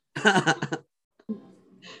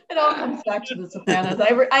 It all comes back to The Sopranos.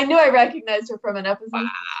 I knew I recognized her from an episode. Wow.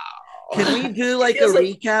 Can we do like a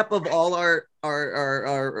recap of all our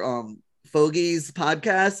Fogies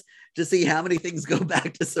podcasts to see how many things go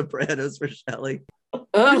back to Sopranos for Shelley?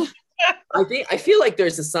 I feel like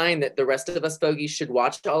there's a sign that the rest of us Fogies should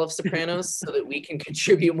watch all of Sopranos so that we can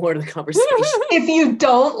contribute more to the conversation. If you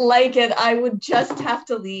don't like it, I would just have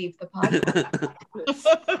to leave the podcast.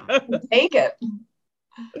 Take it.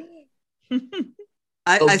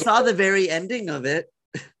 I saw the very ending of it.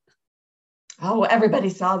 Oh, everybody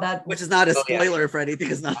saw that. Which is not a spoiler for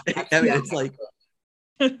anything. It's not. I mean, it's like.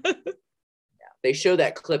 They show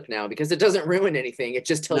that clip now because it doesn't ruin anything. It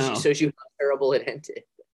just shows you how terrible it ended.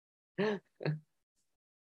 Cool.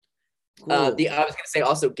 I was going to say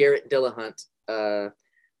also Garrett Dillahunt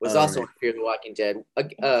was also on Fear the Walking Dead,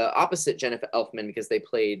 opposite Jennifer Elfman because they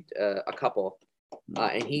played a couple,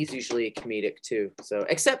 and he's usually comedic too. So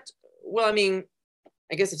except, well, I mean,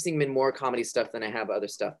 I guess I've seen him in more comedy stuff than I have other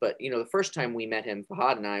stuff. But the first time we met him,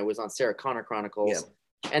 Fahad and I, was on Sarah Connor Chronicles,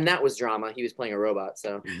 and that was drama. He was playing a robot.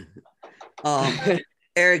 So,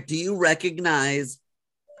 Eric, do you recognize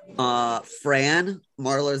Fran,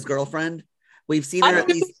 Marla's girlfriend? We've seen her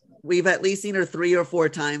we've at least seen her 3 or 4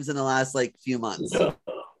 times in the last few months.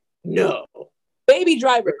 No. Baby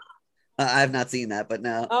Driver. I've not seen that, but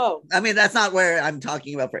no. Oh, I mean, that's not where I'm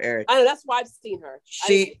talking about for Eric. I know, that's why I've seen her.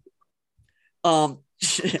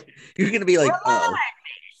 You're gonna be like,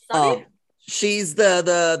 she's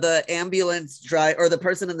the ambulance driver, or the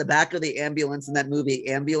person in the back of the ambulance in that movie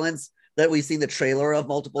Ambulance that we've seen the trailer of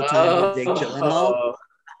multiple times with Jake Gyllenhaal.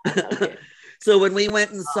 Okay. So when we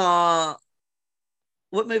went and saw,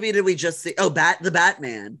 what movie did we just see? Oh, the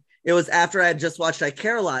Batman. It was after I had just watched I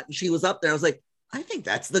Care a Lot, and she was up there. I was like, I think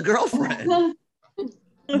that's the girlfriend.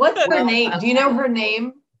 What's her name? Do you know her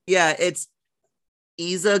name? Yeah, it's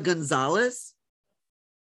Isa Gonzalez.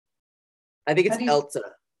 I think it's Elsa.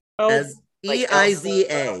 As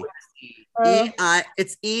E-I-Z-A.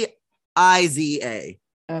 It's E-I-Z-A.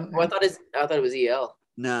 Oh, I thought it was E-L.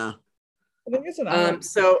 No. I think it's an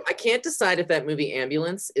So I can't decide if that movie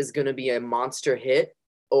Ambulance is going to be a monster hit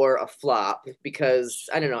or a flop, because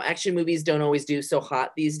I don't know, action movies don't always do so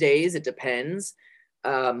hot these days. It depends.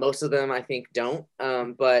 Most of them I think don't.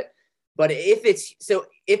 But if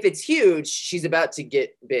it's huge, she's about to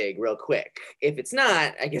get big real quick. If it's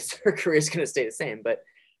not, I guess her career is going to stay the same. But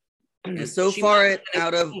so far,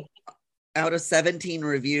 out of 17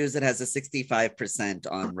 reviews, it has a 65%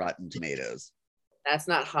 on Rotten Tomatoes. That's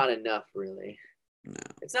not hot enough, really. No,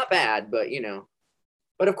 it's not bad, but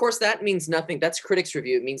But of course, that means nothing. That's critics'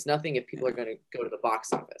 review. It means nothing if people are going to go to the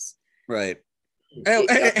box office. Right. Oh,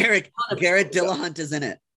 Eric, Garrett Dillahunt is in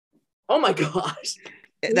it. Oh my gosh.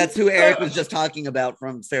 That's who Eric was just talking about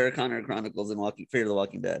from Sarah Connor Chronicles and Fear the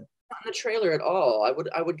Walking Dead. Not in the trailer at all.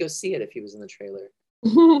 I would go see it if he was in the trailer.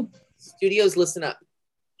 Studios, listen up.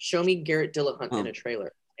 Show me Garrett Dillahunt in a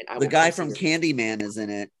trailer. And the guy from Candyman is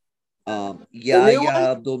in it.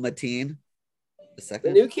 Yahya Abdul Mateen, the The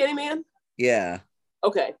second. new Candyman? Yeah,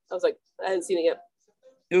 Okay. I was like, I hadn't seen it yet.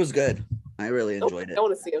 it was good. I really enjoyed it. I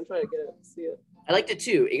want to see it. I'm trying to see it. I liked it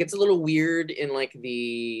too. It gets a little weird in like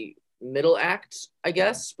the middle act, I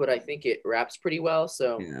guess, but I think it wraps pretty well.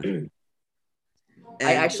 So Yeah.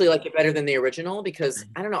 I actually like it better than the original because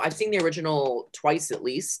I don't know. I've seen the original twice at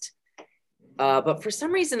least, but for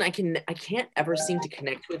some reason I can't ever seem to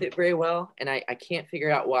connect with it very well, and I can't figure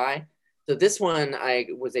out why. So this one I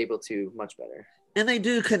was able to much better. And they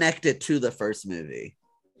do connect it to the first movie.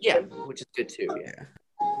 Yeah, which is good too.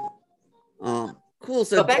 Yeah. Cool.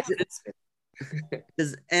 So But back to this.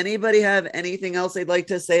 does anybody have anything else they'd like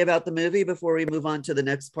to say about the movie before we move on to the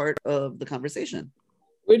next part of the conversation?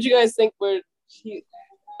 What did you guys think where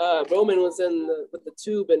Roman was with the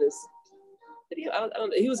tube in his? I don't know.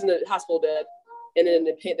 He was in the hospital bed, and then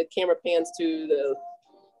the camera pans to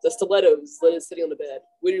the stilettos that is sitting on the bed.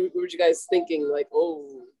 What were you guys thinking? Like,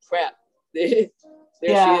 oh crap, there she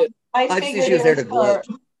is. I see she was there to gloat.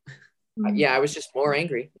 Yeah, I was just more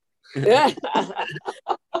angry. Yeah.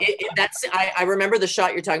 I remember the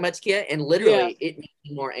shot you're talking about, Takia, and literally it made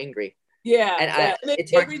me more angry. Yeah, and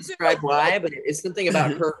it's hard to describe why, but it's something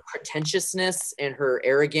about her pretentiousness and her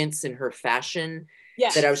arrogance and her fashion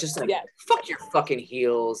that I was just like, fuck your fucking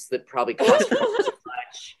heels that probably cost her so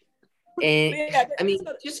much. And I mean,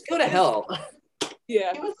 just go to hell.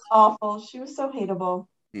 Yeah, it was awful. She was so hateable.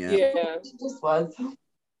 Yeah. She just was.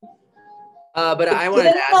 But I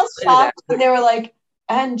wanted to ask. Shocked when they were like,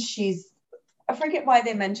 and I forget why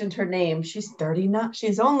they mentioned her name. She's 39.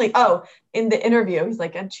 She's only, in the interview, he's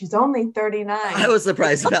like, and she's only 39. I was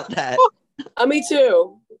surprised about that. Me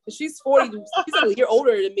too. She's 40. She's like a year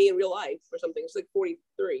older than me in real life or something. She's like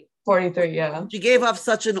 43. 43, yeah. She gave off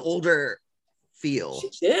such an older feel. She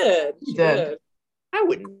did. She did. I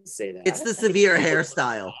wouldn't say that. It's the severe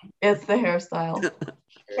hairstyle. It's the hairstyle.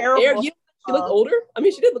 Terrible. She looked older. I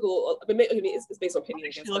mean, she did look a little. I mean, it's based on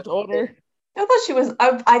opinion. She looked older. I thought she was.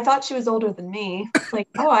 I thought she was older than me. Like,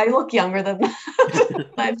 I look younger than that.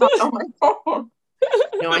 I thought, oh my god.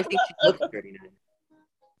 No, I think she looked 39.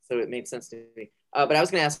 So it made sense to me. But I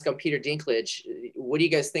was going to ask on Peter Dinklage, what do you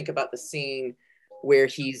guys think about the scene where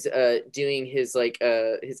he's doing his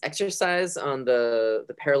his exercise on the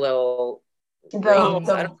parallel? The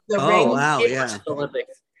ring. Wow, yeah.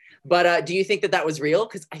 Olympics. But do you think that was real?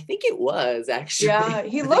 Because I think it was actually. Yeah,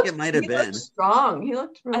 he looked. It might have been looked strong. He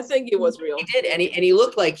looked. I think it was real. He did, and he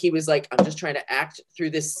looked like he was like, I'm just trying to act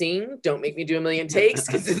through this scene. Don't make me do a million takes,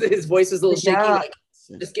 because his voice was a little shaky. Yeah. Like,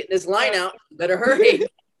 just getting this line out. Better hurry.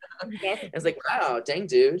 I was like, wow, dang,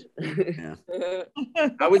 dude. Yeah.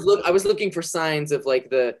 I was looking for signs of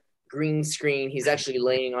like the green screen. He's actually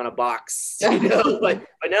laying on a box, but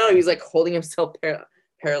no, he's like holding himself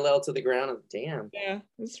parallel to the ground. Damn. Yeah,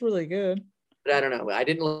 it's really good. But I don't know. I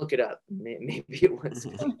didn't look it up. Maybe it was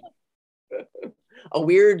a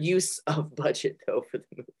weird use of budget though for the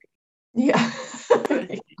movie. Yeah.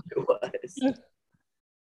 It was.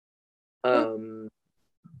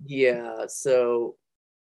 Yeah. So,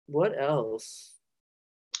 what else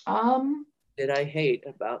did I hate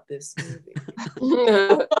about this movie?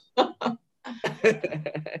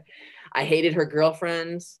 I hated her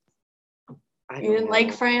girlfriend. You didn't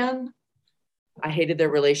like Fran? I hated their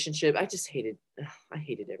relationship. I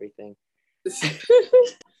hated everything.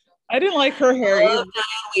 I didn't like her hair either.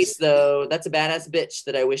 Diane Weiss, though. That's a badass bitch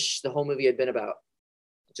that I wish the whole movie had been about.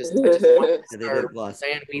 I just want to start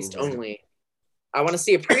Diane Weiss only. I want to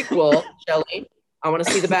see a prequel, Shelley. I want to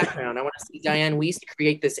see the background. I want to see Diane Weiss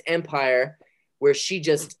create this empire where she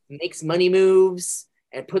just makes money moves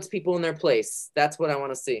and puts people in their place. That's what I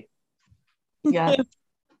want to see. Yeah.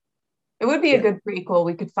 It would be a good prequel.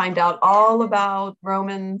 We could find out all about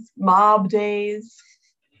Roman's mob days.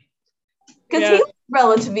 Because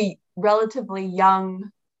he's relatively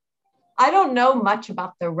young. I don't know much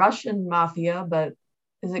about the Russian mafia, but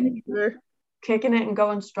is it kicking it and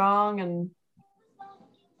going strong and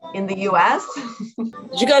in the US?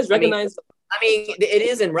 Did you guys recognize? I mean, it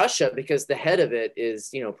is in Russia because the head of it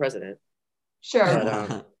is, president. Sure.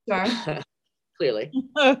 But, sure. Clearly.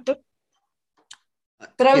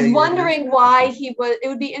 But I was wondering why he was. It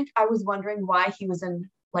would be. I was wondering why he was in.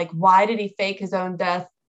 Like, why did he fake his own death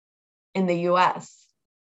in the U.S.?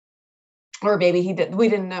 Or maybe he did. We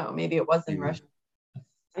didn't know. Maybe it was in Russia.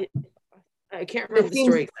 I can't remember the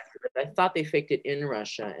story exactly, but I thought they faked it in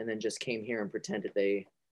Russia and then just came here and pretended they.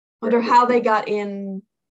 Wonder how they got into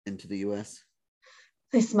the U.S.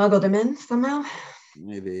 They smuggled him in somehow.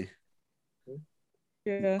 Maybe.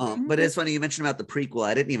 Yeah. But it's funny you mentioned about the prequel.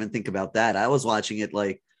 I didn't even think about that. I was watching it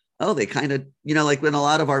like, oh, they kind of, like in a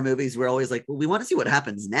lot of our movies, we're always like, well, we want to see what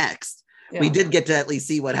happens next. We did get to at least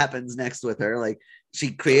see what happens next with her. Like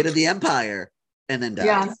she created the empire and then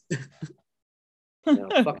dies. No,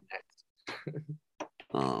 fuck next.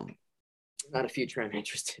 Not a future I'm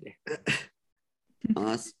interested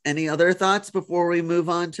in. Any other thoughts before we move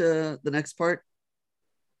on to the next part?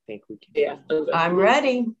 I think we can. Yeah, I'm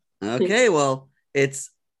ready. Okay, well, it's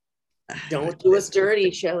don't do us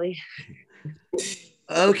dirty, Shelley.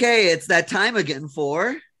 Okay, it's that time again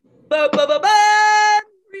for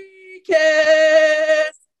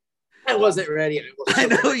recast. I wasn't ready. I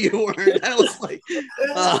know you weren't. I was like,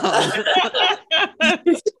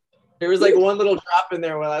 there was like one little drop in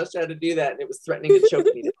there while I was trying to do that, and it was threatening to choke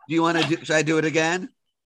me. Do you want to do? Should I do it again?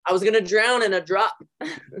 I was gonna drown in a drop.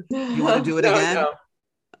 You want to do it again? No.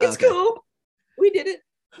 It's cool. We did it.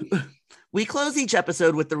 We close each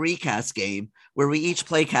episode with the recast game, where we each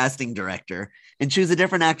play casting director and choose a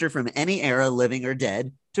different actor from any era, living or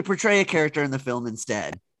dead, to portray a character in the film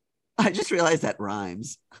instead. I just realized that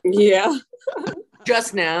rhymes. Yeah.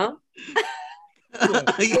 Just now.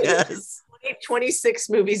 Yes. 26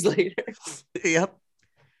 movies later. Yep.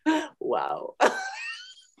 Wow.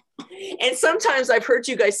 And sometimes I've heard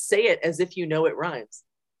you guys say it as if you know it rhymes.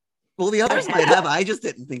 Well, the others might have. I just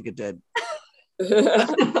didn't think it did.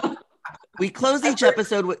 We close each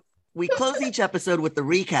episode with the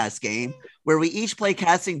recast game, where we each play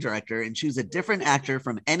casting director and choose a different actor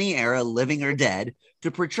from any era, living or dead, to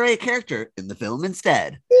portray a character in the film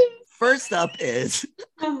instead. First up is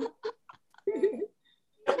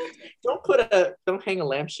don't hang a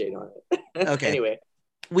lampshade on it. Okay. Anyway.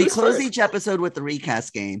 We close each episode with the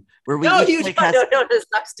recast game, where we no,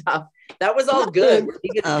 stop. That was all good.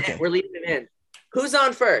 We're leaving it in. Who's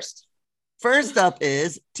on first? First up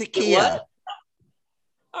is Takia. What?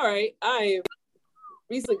 All right. I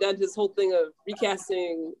recently got this whole thing of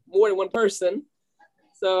recasting more than one person.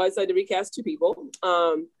 So I decided to recast two people.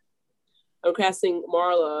 I'm casting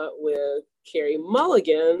Marla with Carey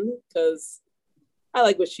Mulligan because I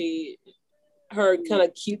like what her kind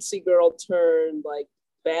of cutesy girl turned like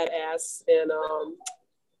badass and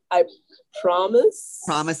I promise.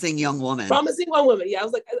 Promising Young Woman. Promising Young Woman. Yeah, I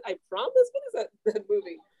was like, I promise? What is that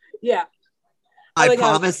movie? Yeah. I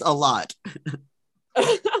promise a lot. I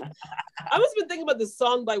must have been thinking about this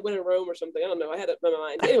song by When in Rome or something. I don't know. I had it in my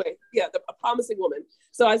mind. Anyway, yeah, A Promising Woman.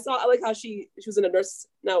 So I like how she was in a nurse.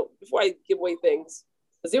 Now, before I give away things,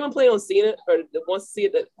 does anyone plan on seeing it or wants to see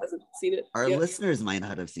it that hasn't seen it? Our listeners might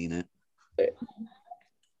not have seen it.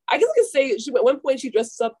 I guess I can say at one point she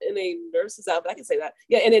dresses up in a nurse's outfit. I can say that.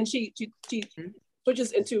 Yeah, and then she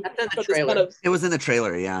switches into this kind of. It was in the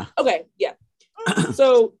trailer, yeah. Okay, yeah.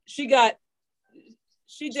 So she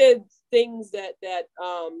did things that I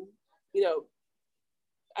don't know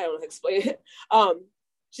how to explain it.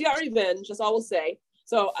 She got revenge, that's all we'll say.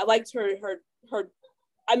 So I liked her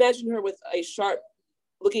I imagined her with a sharp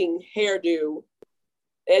looking hairdo,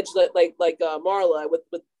 edge like Marla with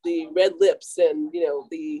the red lips and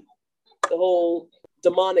the whole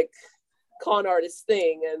demonic con artist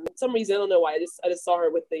thing. And for some reason, I don't know why, I just saw her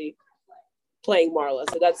with the playing Marla.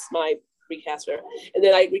 So that's my recast her. And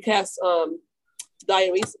then I recast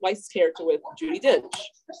Diane Weiss's character with Judi Dench.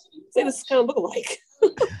 They just kind of look alike.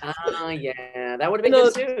 Oh yeah, that would have been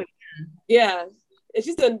good too. Yeah, and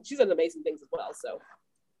she's done amazing things as well. So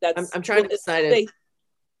that's I'm trying to decide.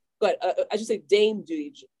 But I should say Dame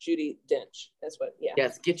Judi Dench. That's what. Yeah.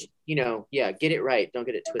 Yes, get it right. Don't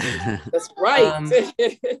get it twisted. That's right.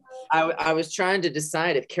 I was trying to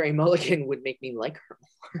decide if Carey Mulligan would make me like her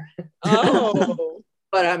more. Oh.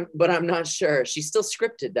 But I'm not sure. She's still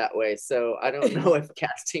scripted that way, so I don't know if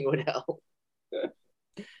casting would help.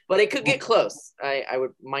 But it could get close. I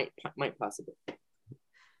might possibly.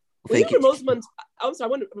 Rosamund, I'm sorry,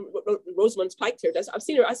 I wonder Rosamund Pike character.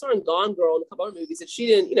 I saw her in Gone Girl and a couple other movies, and she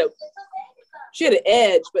didn't, she had an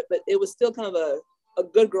edge, but it was still kind of a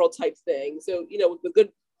good girl type thing. So,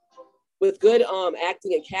 with good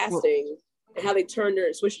acting and casting, and how they turned her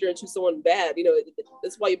and switched her into someone bad,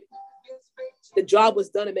 that's why the job was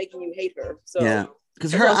done in making you hate her. So yeah,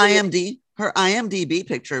 because her IMDb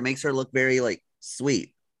picture makes her look very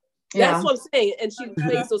sweet. Yeah. That's what I'm saying. And she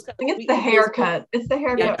plays those kind of. It's the haircut. It's the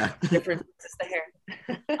haircut. Yeah. Different. It's the hair.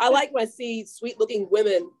 I like when I see sweet looking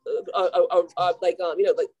women, like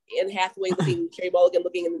Anne Hathaway looking, Carey Mulligan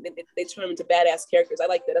looking, and they turn them into badass characters. I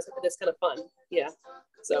like that. That's kind of fun. Yeah.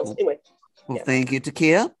 So anyway. Well, thank you,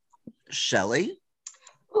 Takia. Shelley.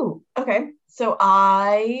 Oh, okay. So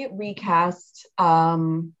I recast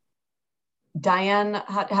Diane.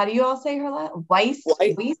 How do you all say her last? Weiss.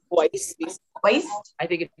 Weiss. Weiss. I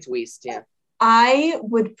think it's Weiss. Yeah. I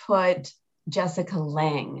would put Jessica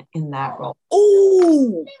Lange in that role.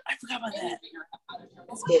 Oh, I forgot about that.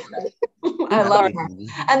 That's good. I love her.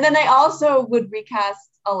 And then I also would recast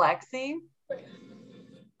Alexei,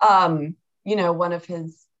 one of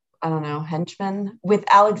his, I don't know, henchmen, with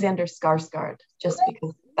Alexander Skarsgård, just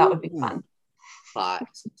because that would be fun. Hot.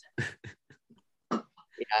 Yeah,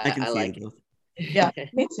 I like it. Yeah,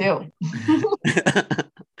 me too.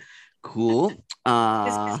 Cool.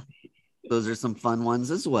 Those are some fun ones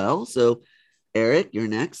as well. So, Eric, you're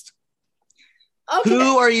next. Okay.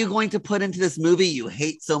 Who are you going to put into this movie you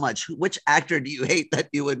hate so much? Which actor do you hate that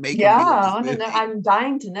you would make? Yeah, I want to know. I'm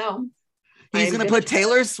dying to know. He's going to put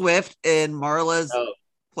Taylor Swift in Marla's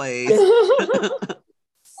place.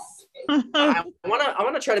 I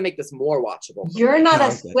want to try to make this more watchable. You're not a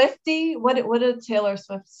Swiftie. What do Taylor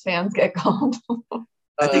Swift's fans get called?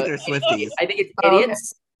 I think they're Swifties. I think it's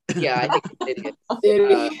idiots. Okay. Yeah, I think it's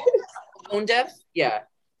idiots. Tone deaf. Yeah.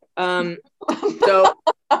 So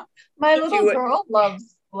my little girl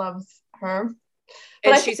loves her,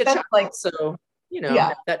 but and she's a child, like, so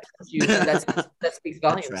yeah. that speaks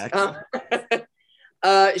volumes.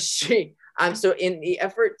 So in the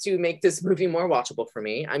effort to make this movie more watchable for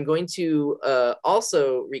me, I'm going to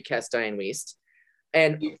also recast Diane Wiest.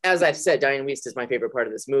 And as I've said, Diane Wiest is my favorite part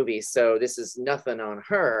of this movie, so this is nothing on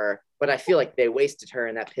her, but I feel like they wasted her,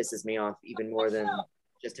 and that pisses me off even more than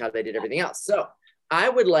just how they did everything else. So I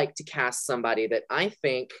would like to cast somebody that I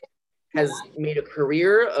think has made a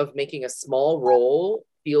career of making a small role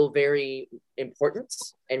feel very important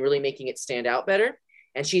and really making it stand out better.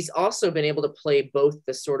 And she's also been able to play both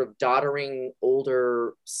the sort of doddering,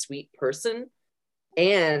 older, sweet person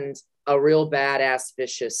and a real badass,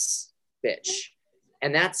 vicious bitch.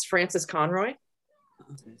 And that's Frances Conroy.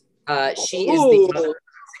 She is the mother of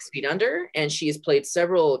 6 Feet Under, and she has played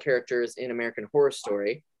several characters in American Horror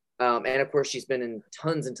Story. And of course, she's been in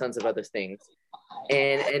tons and tons of other things.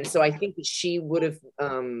 And so I think that she would have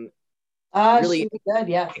really good,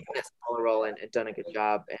 yeah, taken that smaller role and done a good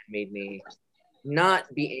job and made me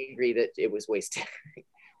not be angry that it was wasted.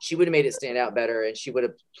 She would have made it stand out better, and she would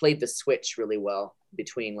have played the switch really well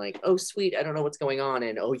between like, oh sweet, I don't know what's going on,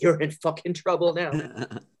 and oh, you're in fucking trouble now.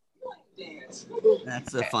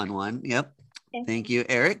 That's a fun one. Yep. Thank you,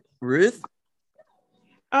 Eric. Ruth?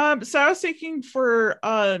 So I was thinking for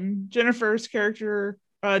Jennifer's character,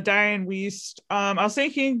 Diane Wiest. I was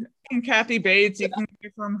thinking Kathy Bates. You can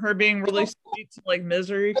get from her being really sweet to like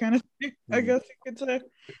misery kind of thing, I guess you could say.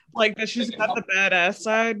 Like that she's got the badass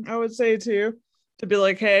side, I would say too. To be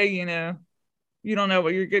like, hey, you don't know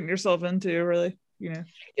what you're getting yourself into, really.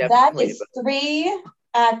 That is 3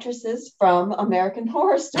 actresses from American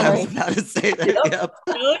Horror Story. I was about to say that. Yep.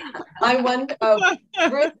 I wonder. Ruth,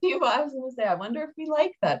 I was going to say, I wonder if we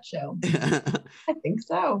like that show. I think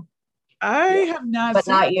so. I have not, but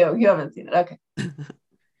not you. You haven't seen it. Okay.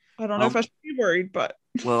 I don't know if I should be worried, but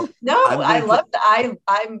well, no, I love. I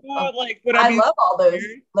love all those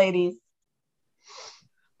ladies.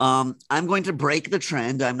 I'm going to break the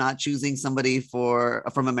trend. I'm not choosing somebody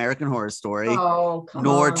from American Horror Story,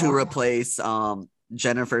 nor to replace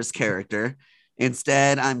Jennifer's character.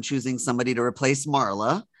 Instead, I'm choosing somebody to replace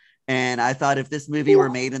Marla. And I thought if this movie were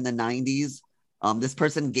made in the 90s, this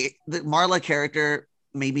person, the Marla character,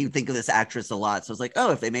 made me think of this actress a lot. So I was like,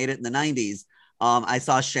 oh, if they made it in the 90s, I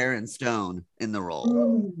saw Sharon Stone in the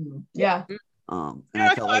role. Yeah. And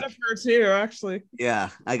I thought like, of her too, actually. Yeah,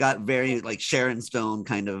 I got very like Sharon Stone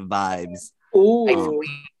kind of vibes. Ooh,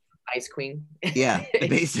 Ice Queen. Yeah,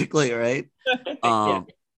 basically, right? Yeah,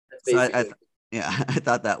 so I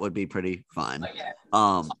thought that would be pretty fun. Yeah.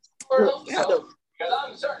 I'm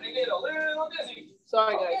starting to get a little dizzy.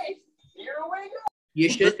 Sorry, guys. Here we go. You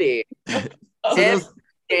should be.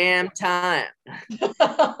 Damn time.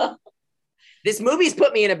 This movie's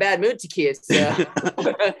put me in a bad mood, Takia. So.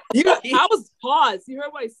 I was paused. You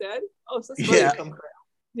heard what I said? Oh, so funny.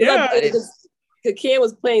 Yeah. Yeah. Takia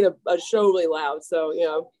was playing a show really loud, so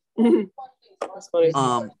that's funny.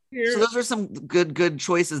 So those are some good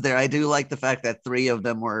choices there. I do like the fact that 3 of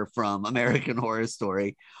them were from American Horror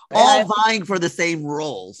Story, all vying for the same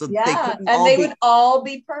role. So they would all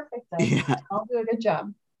be perfect. Yeah, all do a good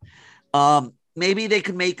job. Maybe they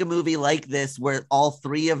could make a movie like this where all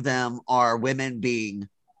 3 of them are women being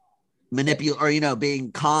manipulated or,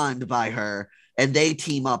 being conned by her, and they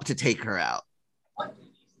team up to take her out.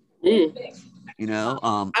 I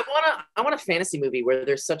want a fantasy movie where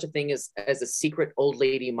there's such a thing as a secret old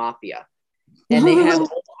lady mafia, and they have old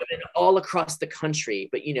women all across the country,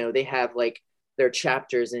 but they have like their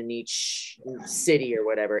chapters in each city or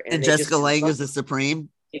whatever. And Jessica Lange is the supreme.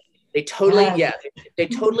 They totally, they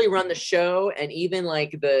totally run the show, and even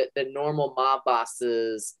like the normal mob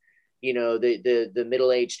bosses the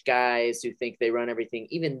middle-aged guys who think they run everything,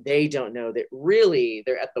 even they don't know that really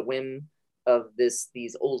they're at the whim of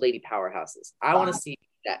these old lady powerhouses. I want to see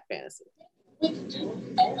that fantasy.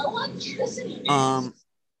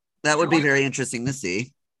 That would be very interesting to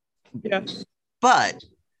see. Yeah. But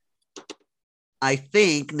I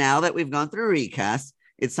think now that we've gone through recast,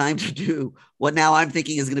 it's time to do what now I'm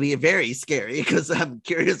thinking is going to be very scary, because I'm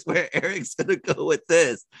curious where Eric's going to go with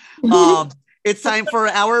this. It's time for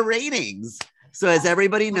our ratings. So as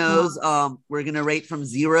everybody knows, we're going to rate from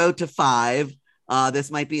 0 to 5.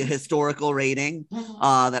 This might be a historical rating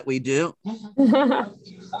that we do.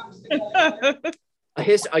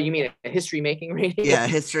 You mean a history making rating? Yeah,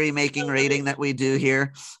 history making rating that we do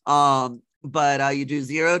here. But you do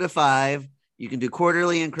 0 to 5. You can do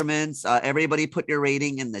quarterly increments. Everybody put your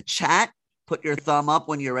rating in the chat. Put your thumb up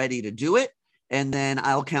when you're ready to do it. And then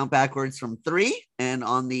I'll count backwards from 3. And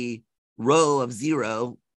on the row of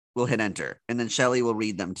 0, we'll hit enter. And then Shelly will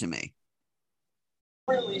read them to me.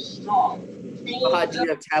 Really strong. Do you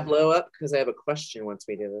have Tableau up? Because I have a question once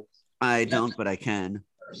we do this. I don't, but I can.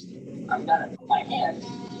 I'm gonna put my hand.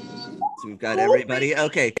 So we've got everybody.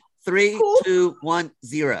 Okay. 3, 2, 1,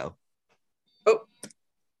 0. Oh.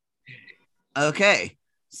 Okay.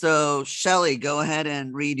 So Shelly, go ahead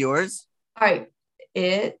and read yours. All right.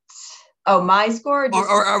 My score?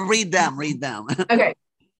 Or read them. Okay.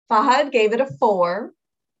 Fahad gave it a 4.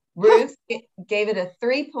 Ruth gave it a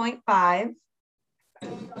 3.5.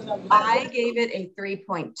 I gave it a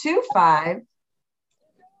 3.25.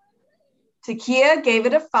 Takia gave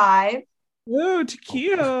it a 5. Whoa,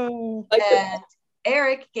 Takia. And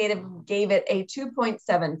Eric gave it a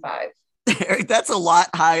 2.75. Eric, that's a lot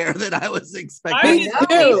higher than I was expecting.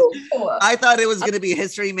 I thought it was going to be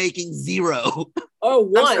history making 0. Oh,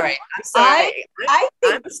 1. I'm sorry. I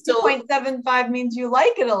think 2.75 means you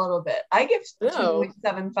like it a little bit. I give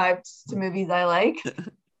 2.75 to movies I like.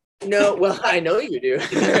 No, well, I know you do,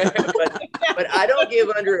 but I don't give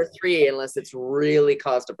under a 3 unless it's really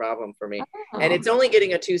caused a problem for me. Oh. And it's only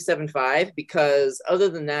getting a 2.75 because other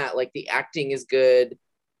than that, like the acting is good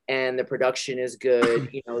and the production is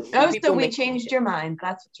good. So we changed your mind.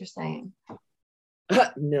 That's what you're saying.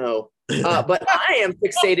 No, but I am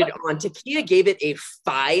fixated on Takia gave it a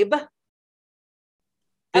 5.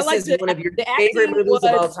 This is one of your favorite movies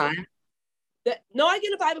of all time. No, I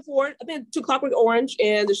get a 5 before. I've been to Clockwork Orange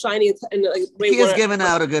and The Shining, and he has given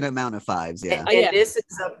out a good amount of 5s. Yeah, and this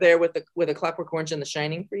is up there with a Clockwork Orange and The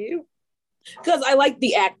Shining for you, because I like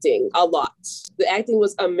the acting a lot. The acting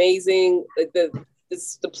was amazing. Like the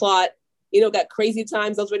plot, got crazy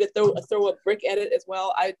times. I was ready to throw a brick at it as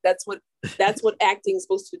well. That's what acting is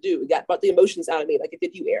supposed to do. It brought the emotions out of me, like it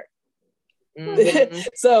did you, Eric. Mm-hmm.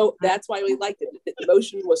 So that's why we liked it. The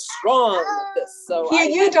emotion was strong with this. So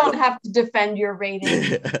you don't have to defend your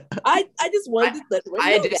rating. I just wanted to let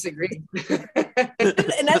I disagree.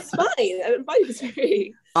 and that's fine. I'm fine to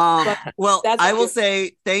disagree. Well, I will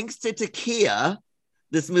say thanks to Takia,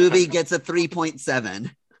 this movie gets a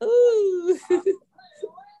 3.7. Ooh.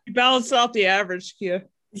 You balance out the average, Takia.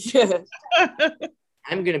 Yeah.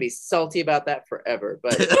 I'm gonna be salty about that forever,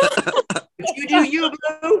 but you do you,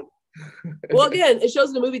 Blue. Well, again, it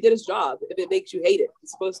shows the movie did its job. If it makes you hate it,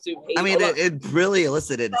 it's supposed to hate it. It really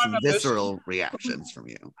elicited some visceral reactions from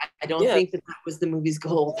you. I don't think that was the movie's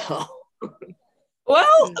goal, though.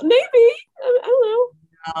 Well, maybe. I don't know.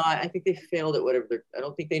 I think they failed at whatever. I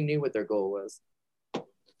don't think they knew what their goal was.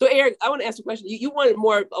 So, Eric, I want to ask you a question. You wanted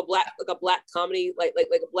more a black comedy, like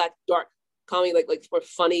a black dark comedy, like for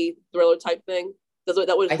funny thriller type thing.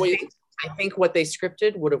 I think what they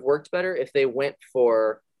scripted would have worked better if they went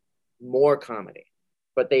for more comedy,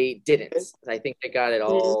 but they didn't. I think they got it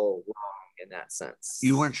all wrong in that sense.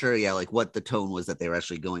 You weren't sure, like what the tone was that they were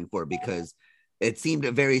actually going for, because it seemed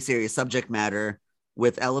a very serious subject matter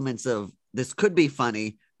with elements of this could be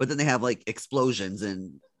funny, but then they have like explosions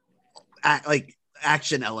and like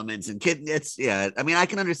action elements and I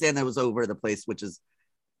can understand that was over the place, which is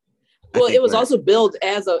it was also billed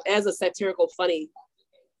as a satirical funny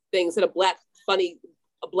thing instead of black funny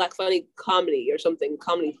comedy or something,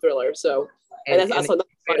 comedy thriller. So and that's also not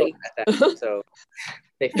funny. So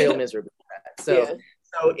they failed miserably at that. So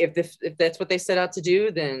so if that's what they set out to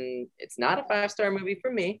do, then it's not a 5-star movie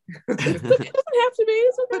for me. It doesn't have to be.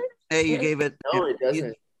 It's okay. Hey, you gave it. No, it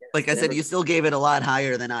doesn't. Like I said, you still gave it a lot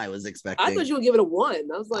higher than I was expecting. I thought you would give it a 1.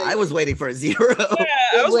 I was waiting for a 0. Yeah,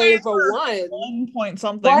 I was waiting for 1. 1 point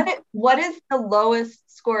something. What is the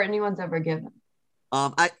lowest score anyone's ever given?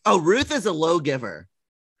 Ruth is a low giver.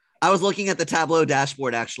 I was looking at the Tableau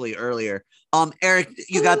dashboard actually earlier. Eric,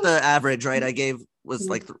 you got the average right? I gave was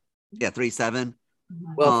like 3.7.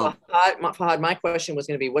 Well, Fahad, my question was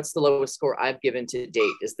going to be, what's the lowest score I've given to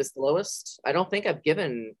date? Is this the lowest? I don't think I've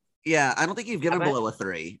given. Yeah, I don't think you've given below a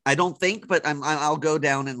 3. I don't think, but I'll go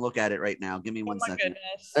down and look at it right now. Give me one second.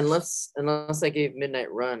 Goodness. Unless I gave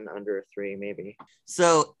Midnight Run under a 3, maybe.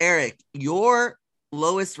 So, Eric, your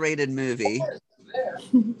lowest rated movie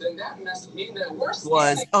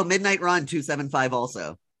was Midnight Run 275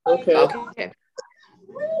 also. Okay.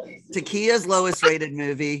 Takia's lowest rated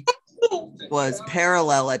movie was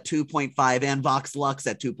Parallel at 2.5 and Vox Lux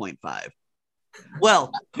at 2.5.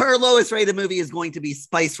 Well, her lowest rated movie is going to be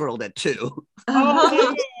Spice World at 2.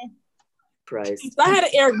 Oh, Christ. So I had an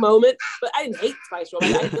Eric moment, but I didn't hate Spice World.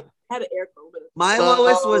 I had an Eric moment. My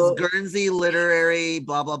lowest was Guernsey Literary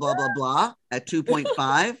blah blah blah blah blah at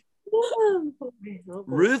 2.5.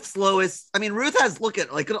 Ruth's lowest, I mean, Ruth has, look at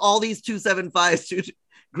all these 275s.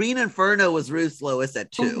 Green Inferno was Ruth's lowest at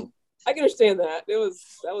 2. I can understand that.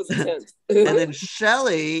 That was intense. And then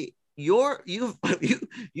Shelley, you've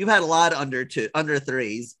had a lot under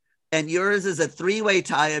 3s, and yours is a 3-way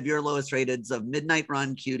tie of your lowest rateds of Midnight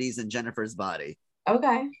Run, Cuties, and Jennifer's Body.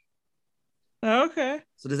 Okay.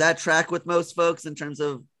 So does that track with most folks in terms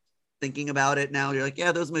of thinking about it now? You're like,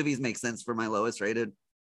 yeah, those movies make sense for my lowest rated.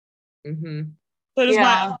 Mm-hmm. So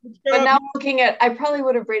yeah, but now looking at, I probably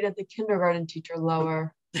would have rated The Kindergarten Teacher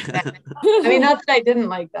lower. I mean, not that I didn't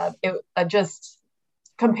like that. It just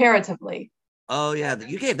comparatively. Oh yeah,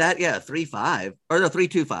 you gave that 3.5 or no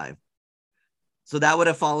 3.25. So that would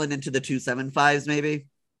have fallen into the 2.75s maybe.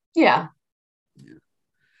 Yeah.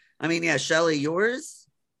 I mean, yeah, Shelley, yours.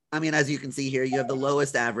 I mean, as you can see here, you have the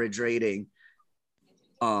lowest average rating.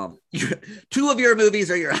 2 of your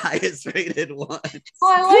movies are your highest rated ones.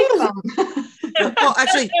 Oh, I like them. Well,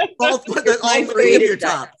 actually, all 3 of your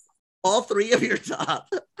top. All 3 of your top.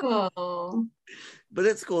 Oh. But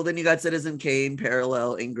it's cool. Then you got Citizen Kane,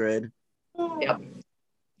 Parallel, Ingrid. Yep.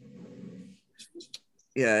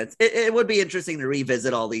 Yeah, it would be interesting to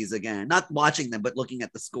revisit all these again. Not watching them, but looking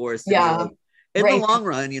at the scores. Yeah. In the long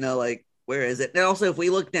run, where is it? And also, if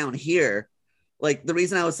we look down here, like the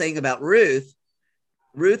reason I was saying about Ruth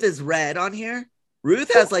is red on here.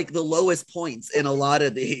 Ruth has like the lowest points in a lot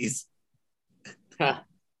of these. I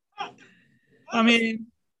mean,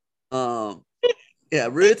 yeah,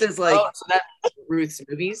 Ruth is like. Oh, so that's Ruth's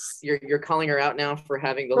movies. You're calling her out now for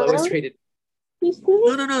having the lowest rated.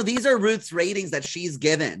 No. These are Ruth's ratings that she's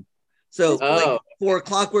given. So like, for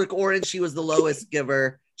Clockwork Orange, she was the lowest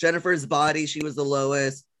giver. Jennifer's Body, she was the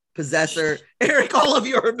lowest. Possessor, Eric, all of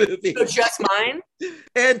your movies. So just mine?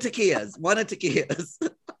 And Takia's. One of Takia's.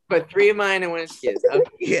 But 3 of mine and 1 of Takia's.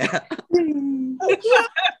 Okay. Yeah.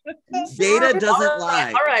 Data doesn't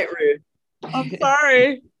lie. All right, Ruth. I'm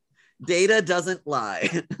sorry. Data doesn't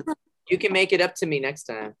lie. You can make it up to me next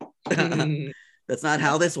time. That's not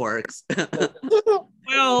how this works.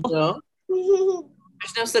 Well, No.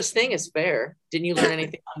 There's no such thing as fair. Didn't you learn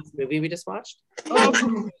anything from this movie we just watched?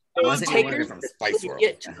 From Spice World.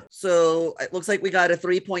 So it looks like we got a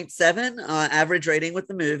 3.7 average rating with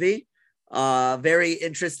the movie. Very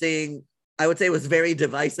interesting. I would say it was very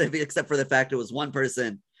divisive, except for the fact it was 1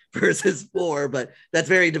 person versus 4, but that's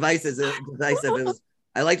very divisive. It was,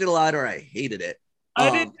 I liked it a lot or I hated it. I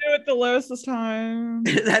didn't do it the lowest this time.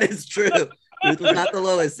 That is true. Ruth was not the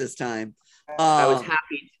lowest this time. I was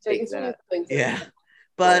happy to take that. Yeah.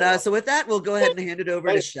 But so with that, we'll go ahead and hand it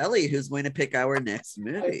over to Shelley, who's going to pick our next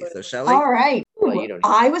movie. So Shelley. All right. Well, you don't-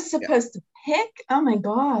 I was supposed to pick. Oh my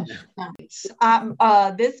gosh.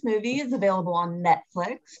 This movie is available on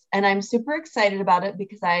Netflix, and I'm super excited about it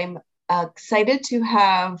because I'm excited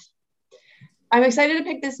to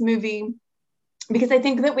pick this movie because I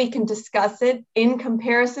think that we can discuss it in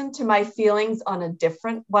comparison to my feelings on a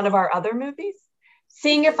different one of our other movies,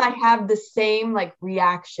 seeing if I have the same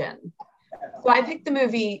reaction. So I picked the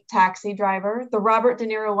movie Taxi Driver, the Robert De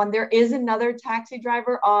Niro one. There is another Taxi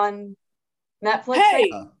Driver on Netflix.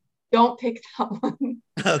 Hey, don't pick that one.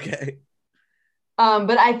 Okay.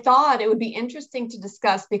 But I thought it would be interesting to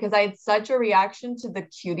discuss because I had such a reaction to the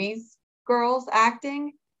Cuties girls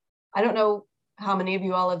acting. I don't know how many of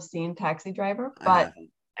you all have seen Taxi Driver, but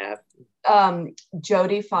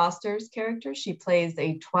Jodie Foster's character, she plays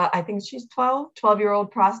I think she's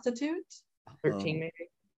 12-year-old prostitute. 13 maybe.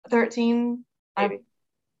 13, maybe.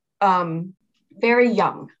 Very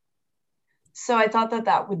young. So I thought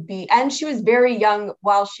that would be, and she was very young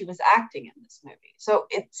while she was acting in this movie. So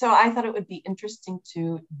I thought it would be interesting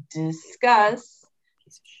to discuss,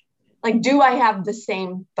 do I have the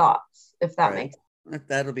same thoughts, if that makes sense.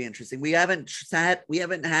 That'll be interesting. We haven't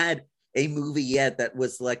had a movie yet that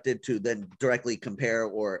was selected to then directly compare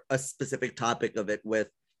or a specific topic of it with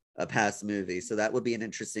a past movie. So that would be an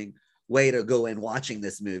interesting way to go in watching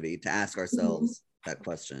this movie to ask ourselves that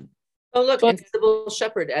question. Oh, look, and Sybil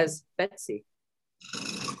Shepherd as Betsy.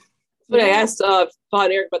 When I asked Todd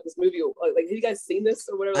and Eric about this movie, like, have you guys seen this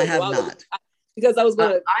or whatever? I have not. Because I was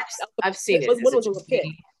gonna. I've seen it. One was a pick.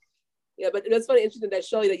 Yeah, but that's funny, interesting that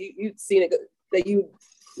Shelley, that you'd seen it, that you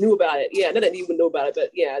knew about it. Yeah, not that you would know about it, but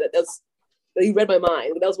yeah, that's that you read my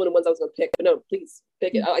mind. That was one of the ones I was gonna pick. But no, please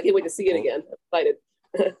pick it. I can't wait to see it again. I'm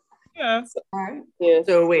excited. Yeah. So, yeah.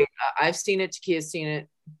 So wait, I've seen it. Takia's seen it.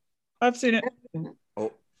 I've seen it.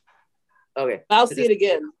 Oh, okay. I'll see it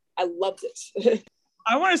again. I loved it.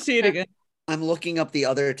 I want to see it again. I'm looking up the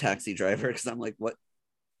other Taxi Driver because I'm like, what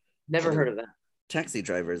Never heard of that. taxi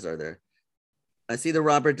drivers are there? I see the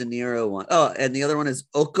Robert De Niro one. Oh, and the other one is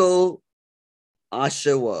Oko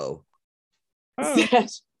Ashawo. Oh.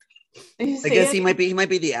 Yes. I guess he might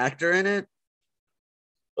be the actor in it.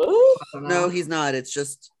 Oh, No, he's not. It's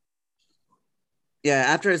just, yeah,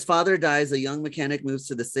 after his father dies, a young mechanic moves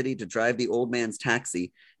to the city to drive the old man's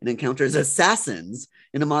taxi and encounters assassins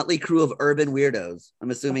in a motley crew of urban weirdos.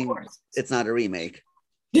 I'm assuming it's not a remake.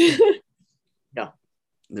 No.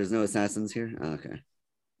 There's no assassins here? Oh, okay.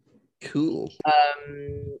 Cool.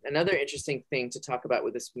 Another interesting thing to talk about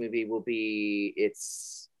with this movie will be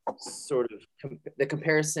its sort of the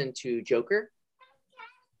comparison to Joker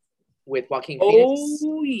with Joaquin Phoenix.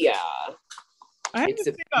 oh yeah. I have It's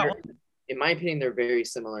to see that one. in my opinion, they're very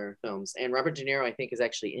similar films. And Robert De Niro, I think, is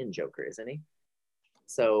actually in Joker, isn't he?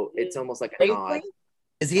 So it's almost like a nod.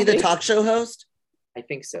 Is he the talk show host? I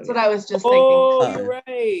think so. That's what I was just Oh, thinking. you're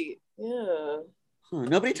right. Yeah. Huh,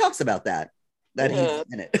 nobody talks about that Yeah. he's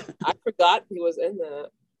in it. I forgot he was in that.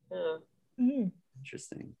 Yeah. Mhm.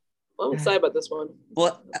 Interesting. Well, I'm excited about this one.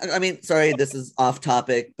 Well, I mean, sorry, this is off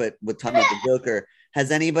topic, but we're talking about the Joker. Has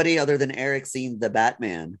anybody other than Eric seen The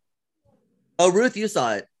Batman? Oh, Ruth, you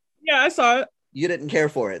saw it. Yeah, I saw it. You didn't care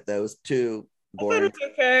for it, though. It was too I thought boring. it was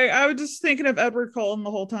okay. I was just thinking of Edward Cullen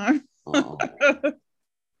the whole time. Oh.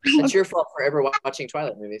 It's your fault for ever watching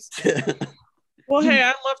Twilight movies. Well, hey, I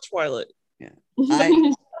love Twilight.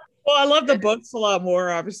 I, Well, I love the books a lot more,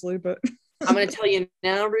 obviously, but I'm going to tell you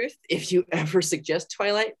now, Ruth, if you ever suggest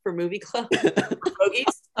Twilight for movie club or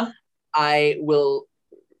bogies, I will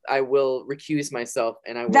recuse myself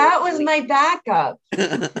and I will. That was my backup.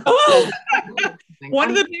 one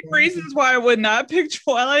of the big reasons why I would not pick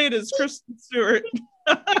Twilight is Kristen Stewart.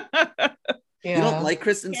 You don't like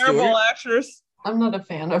Kristen Terrible Stewart? actress. I'm not a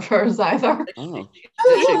fan of hers either. Oh,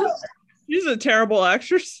 She's a terrible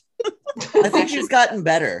actress. I think she's gotten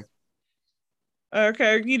better.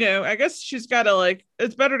 Okay, I guess she's got to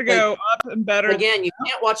it's better to go up and better. Again, you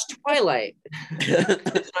can't watch Twilight. And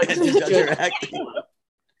judge her acting.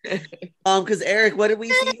 Because Eric, what did we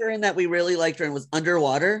see her in that we really liked her and was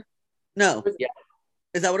Underwater? No. Yeah.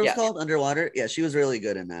 Is that what it was Yeah. called? Underwater? Yeah, she was really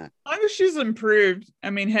good in that. As long as she's improved. I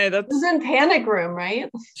mean, hey, It that's was in Panic Room, right?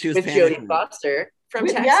 She was With Panic Jodie Room. Foster from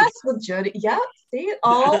Taxi. Yes, with Jodie. Yep. See,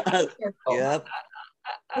 all Yep.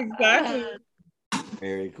 exactly.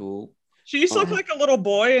 Very cool. She used to look like a little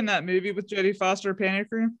boy in that movie with Jodie Foster, Panic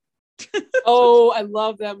Room. Oh, I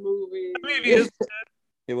love that movie. That movie is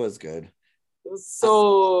It was good. It was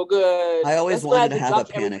so good. I always That's why I wanted to have a dropped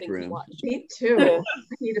panic everything to room. watch. Me too. I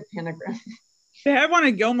need a Panic Room. They had one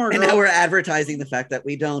in Gilmore And now Girls. we're advertising the fact that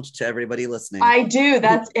we don't to everybody listening. I do.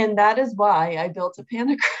 That is why I built a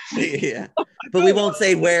Panic Room. Yeah. But we won't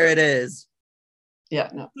say where it is. Yeah,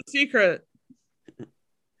 no. It's a secret.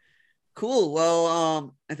 Cool.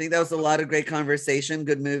 Well, I think that was a lot of great conversation.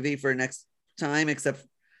 Good movie for next time, except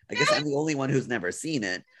I guess I'm the only one who's never seen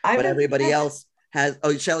it. But everybody else has.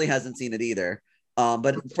 Oh, Shelley hasn't seen it either.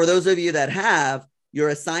 But for those of you that have, your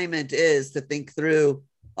assignment is to think through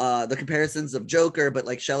the comparisons of Joker. But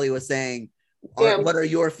like Shelley was saying, what are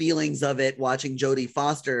your feelings of it watching Jodie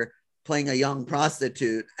Foster playing a young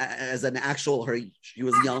prostitute as an actual her? She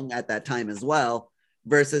was young at that time as well,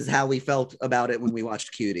 versus how we felt about it when we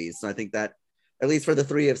watched Cuties. So I think that, at least for the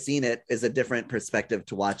three have seen it, is a different perspective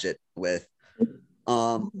to watch it with.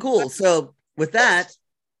 Cool. So with that,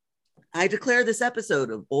 I declare this episode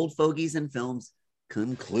of Old Fogies and Films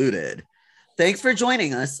concluded. Thanks for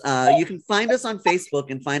joining us. You can find us on Facebook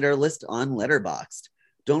and find our list on Letterboxd.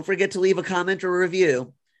 Don't forget to leave a comment or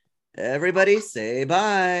review. Everybody say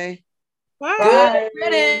bye. Bye.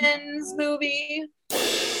 Good ends movie.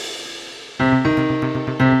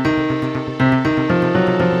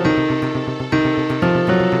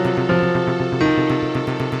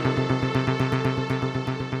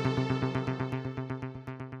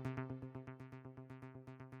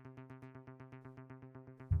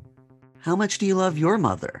 How much do you love your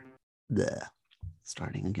mother? Bleh.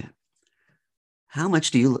 Starting again. How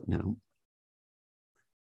much do you no?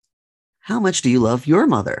 How much do you love your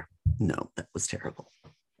mother? No, that was terrible.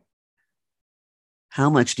 How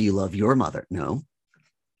much do you love your mother? No.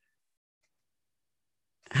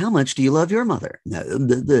 How much do you love your mother? No.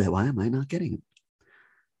 Why am I not getting it?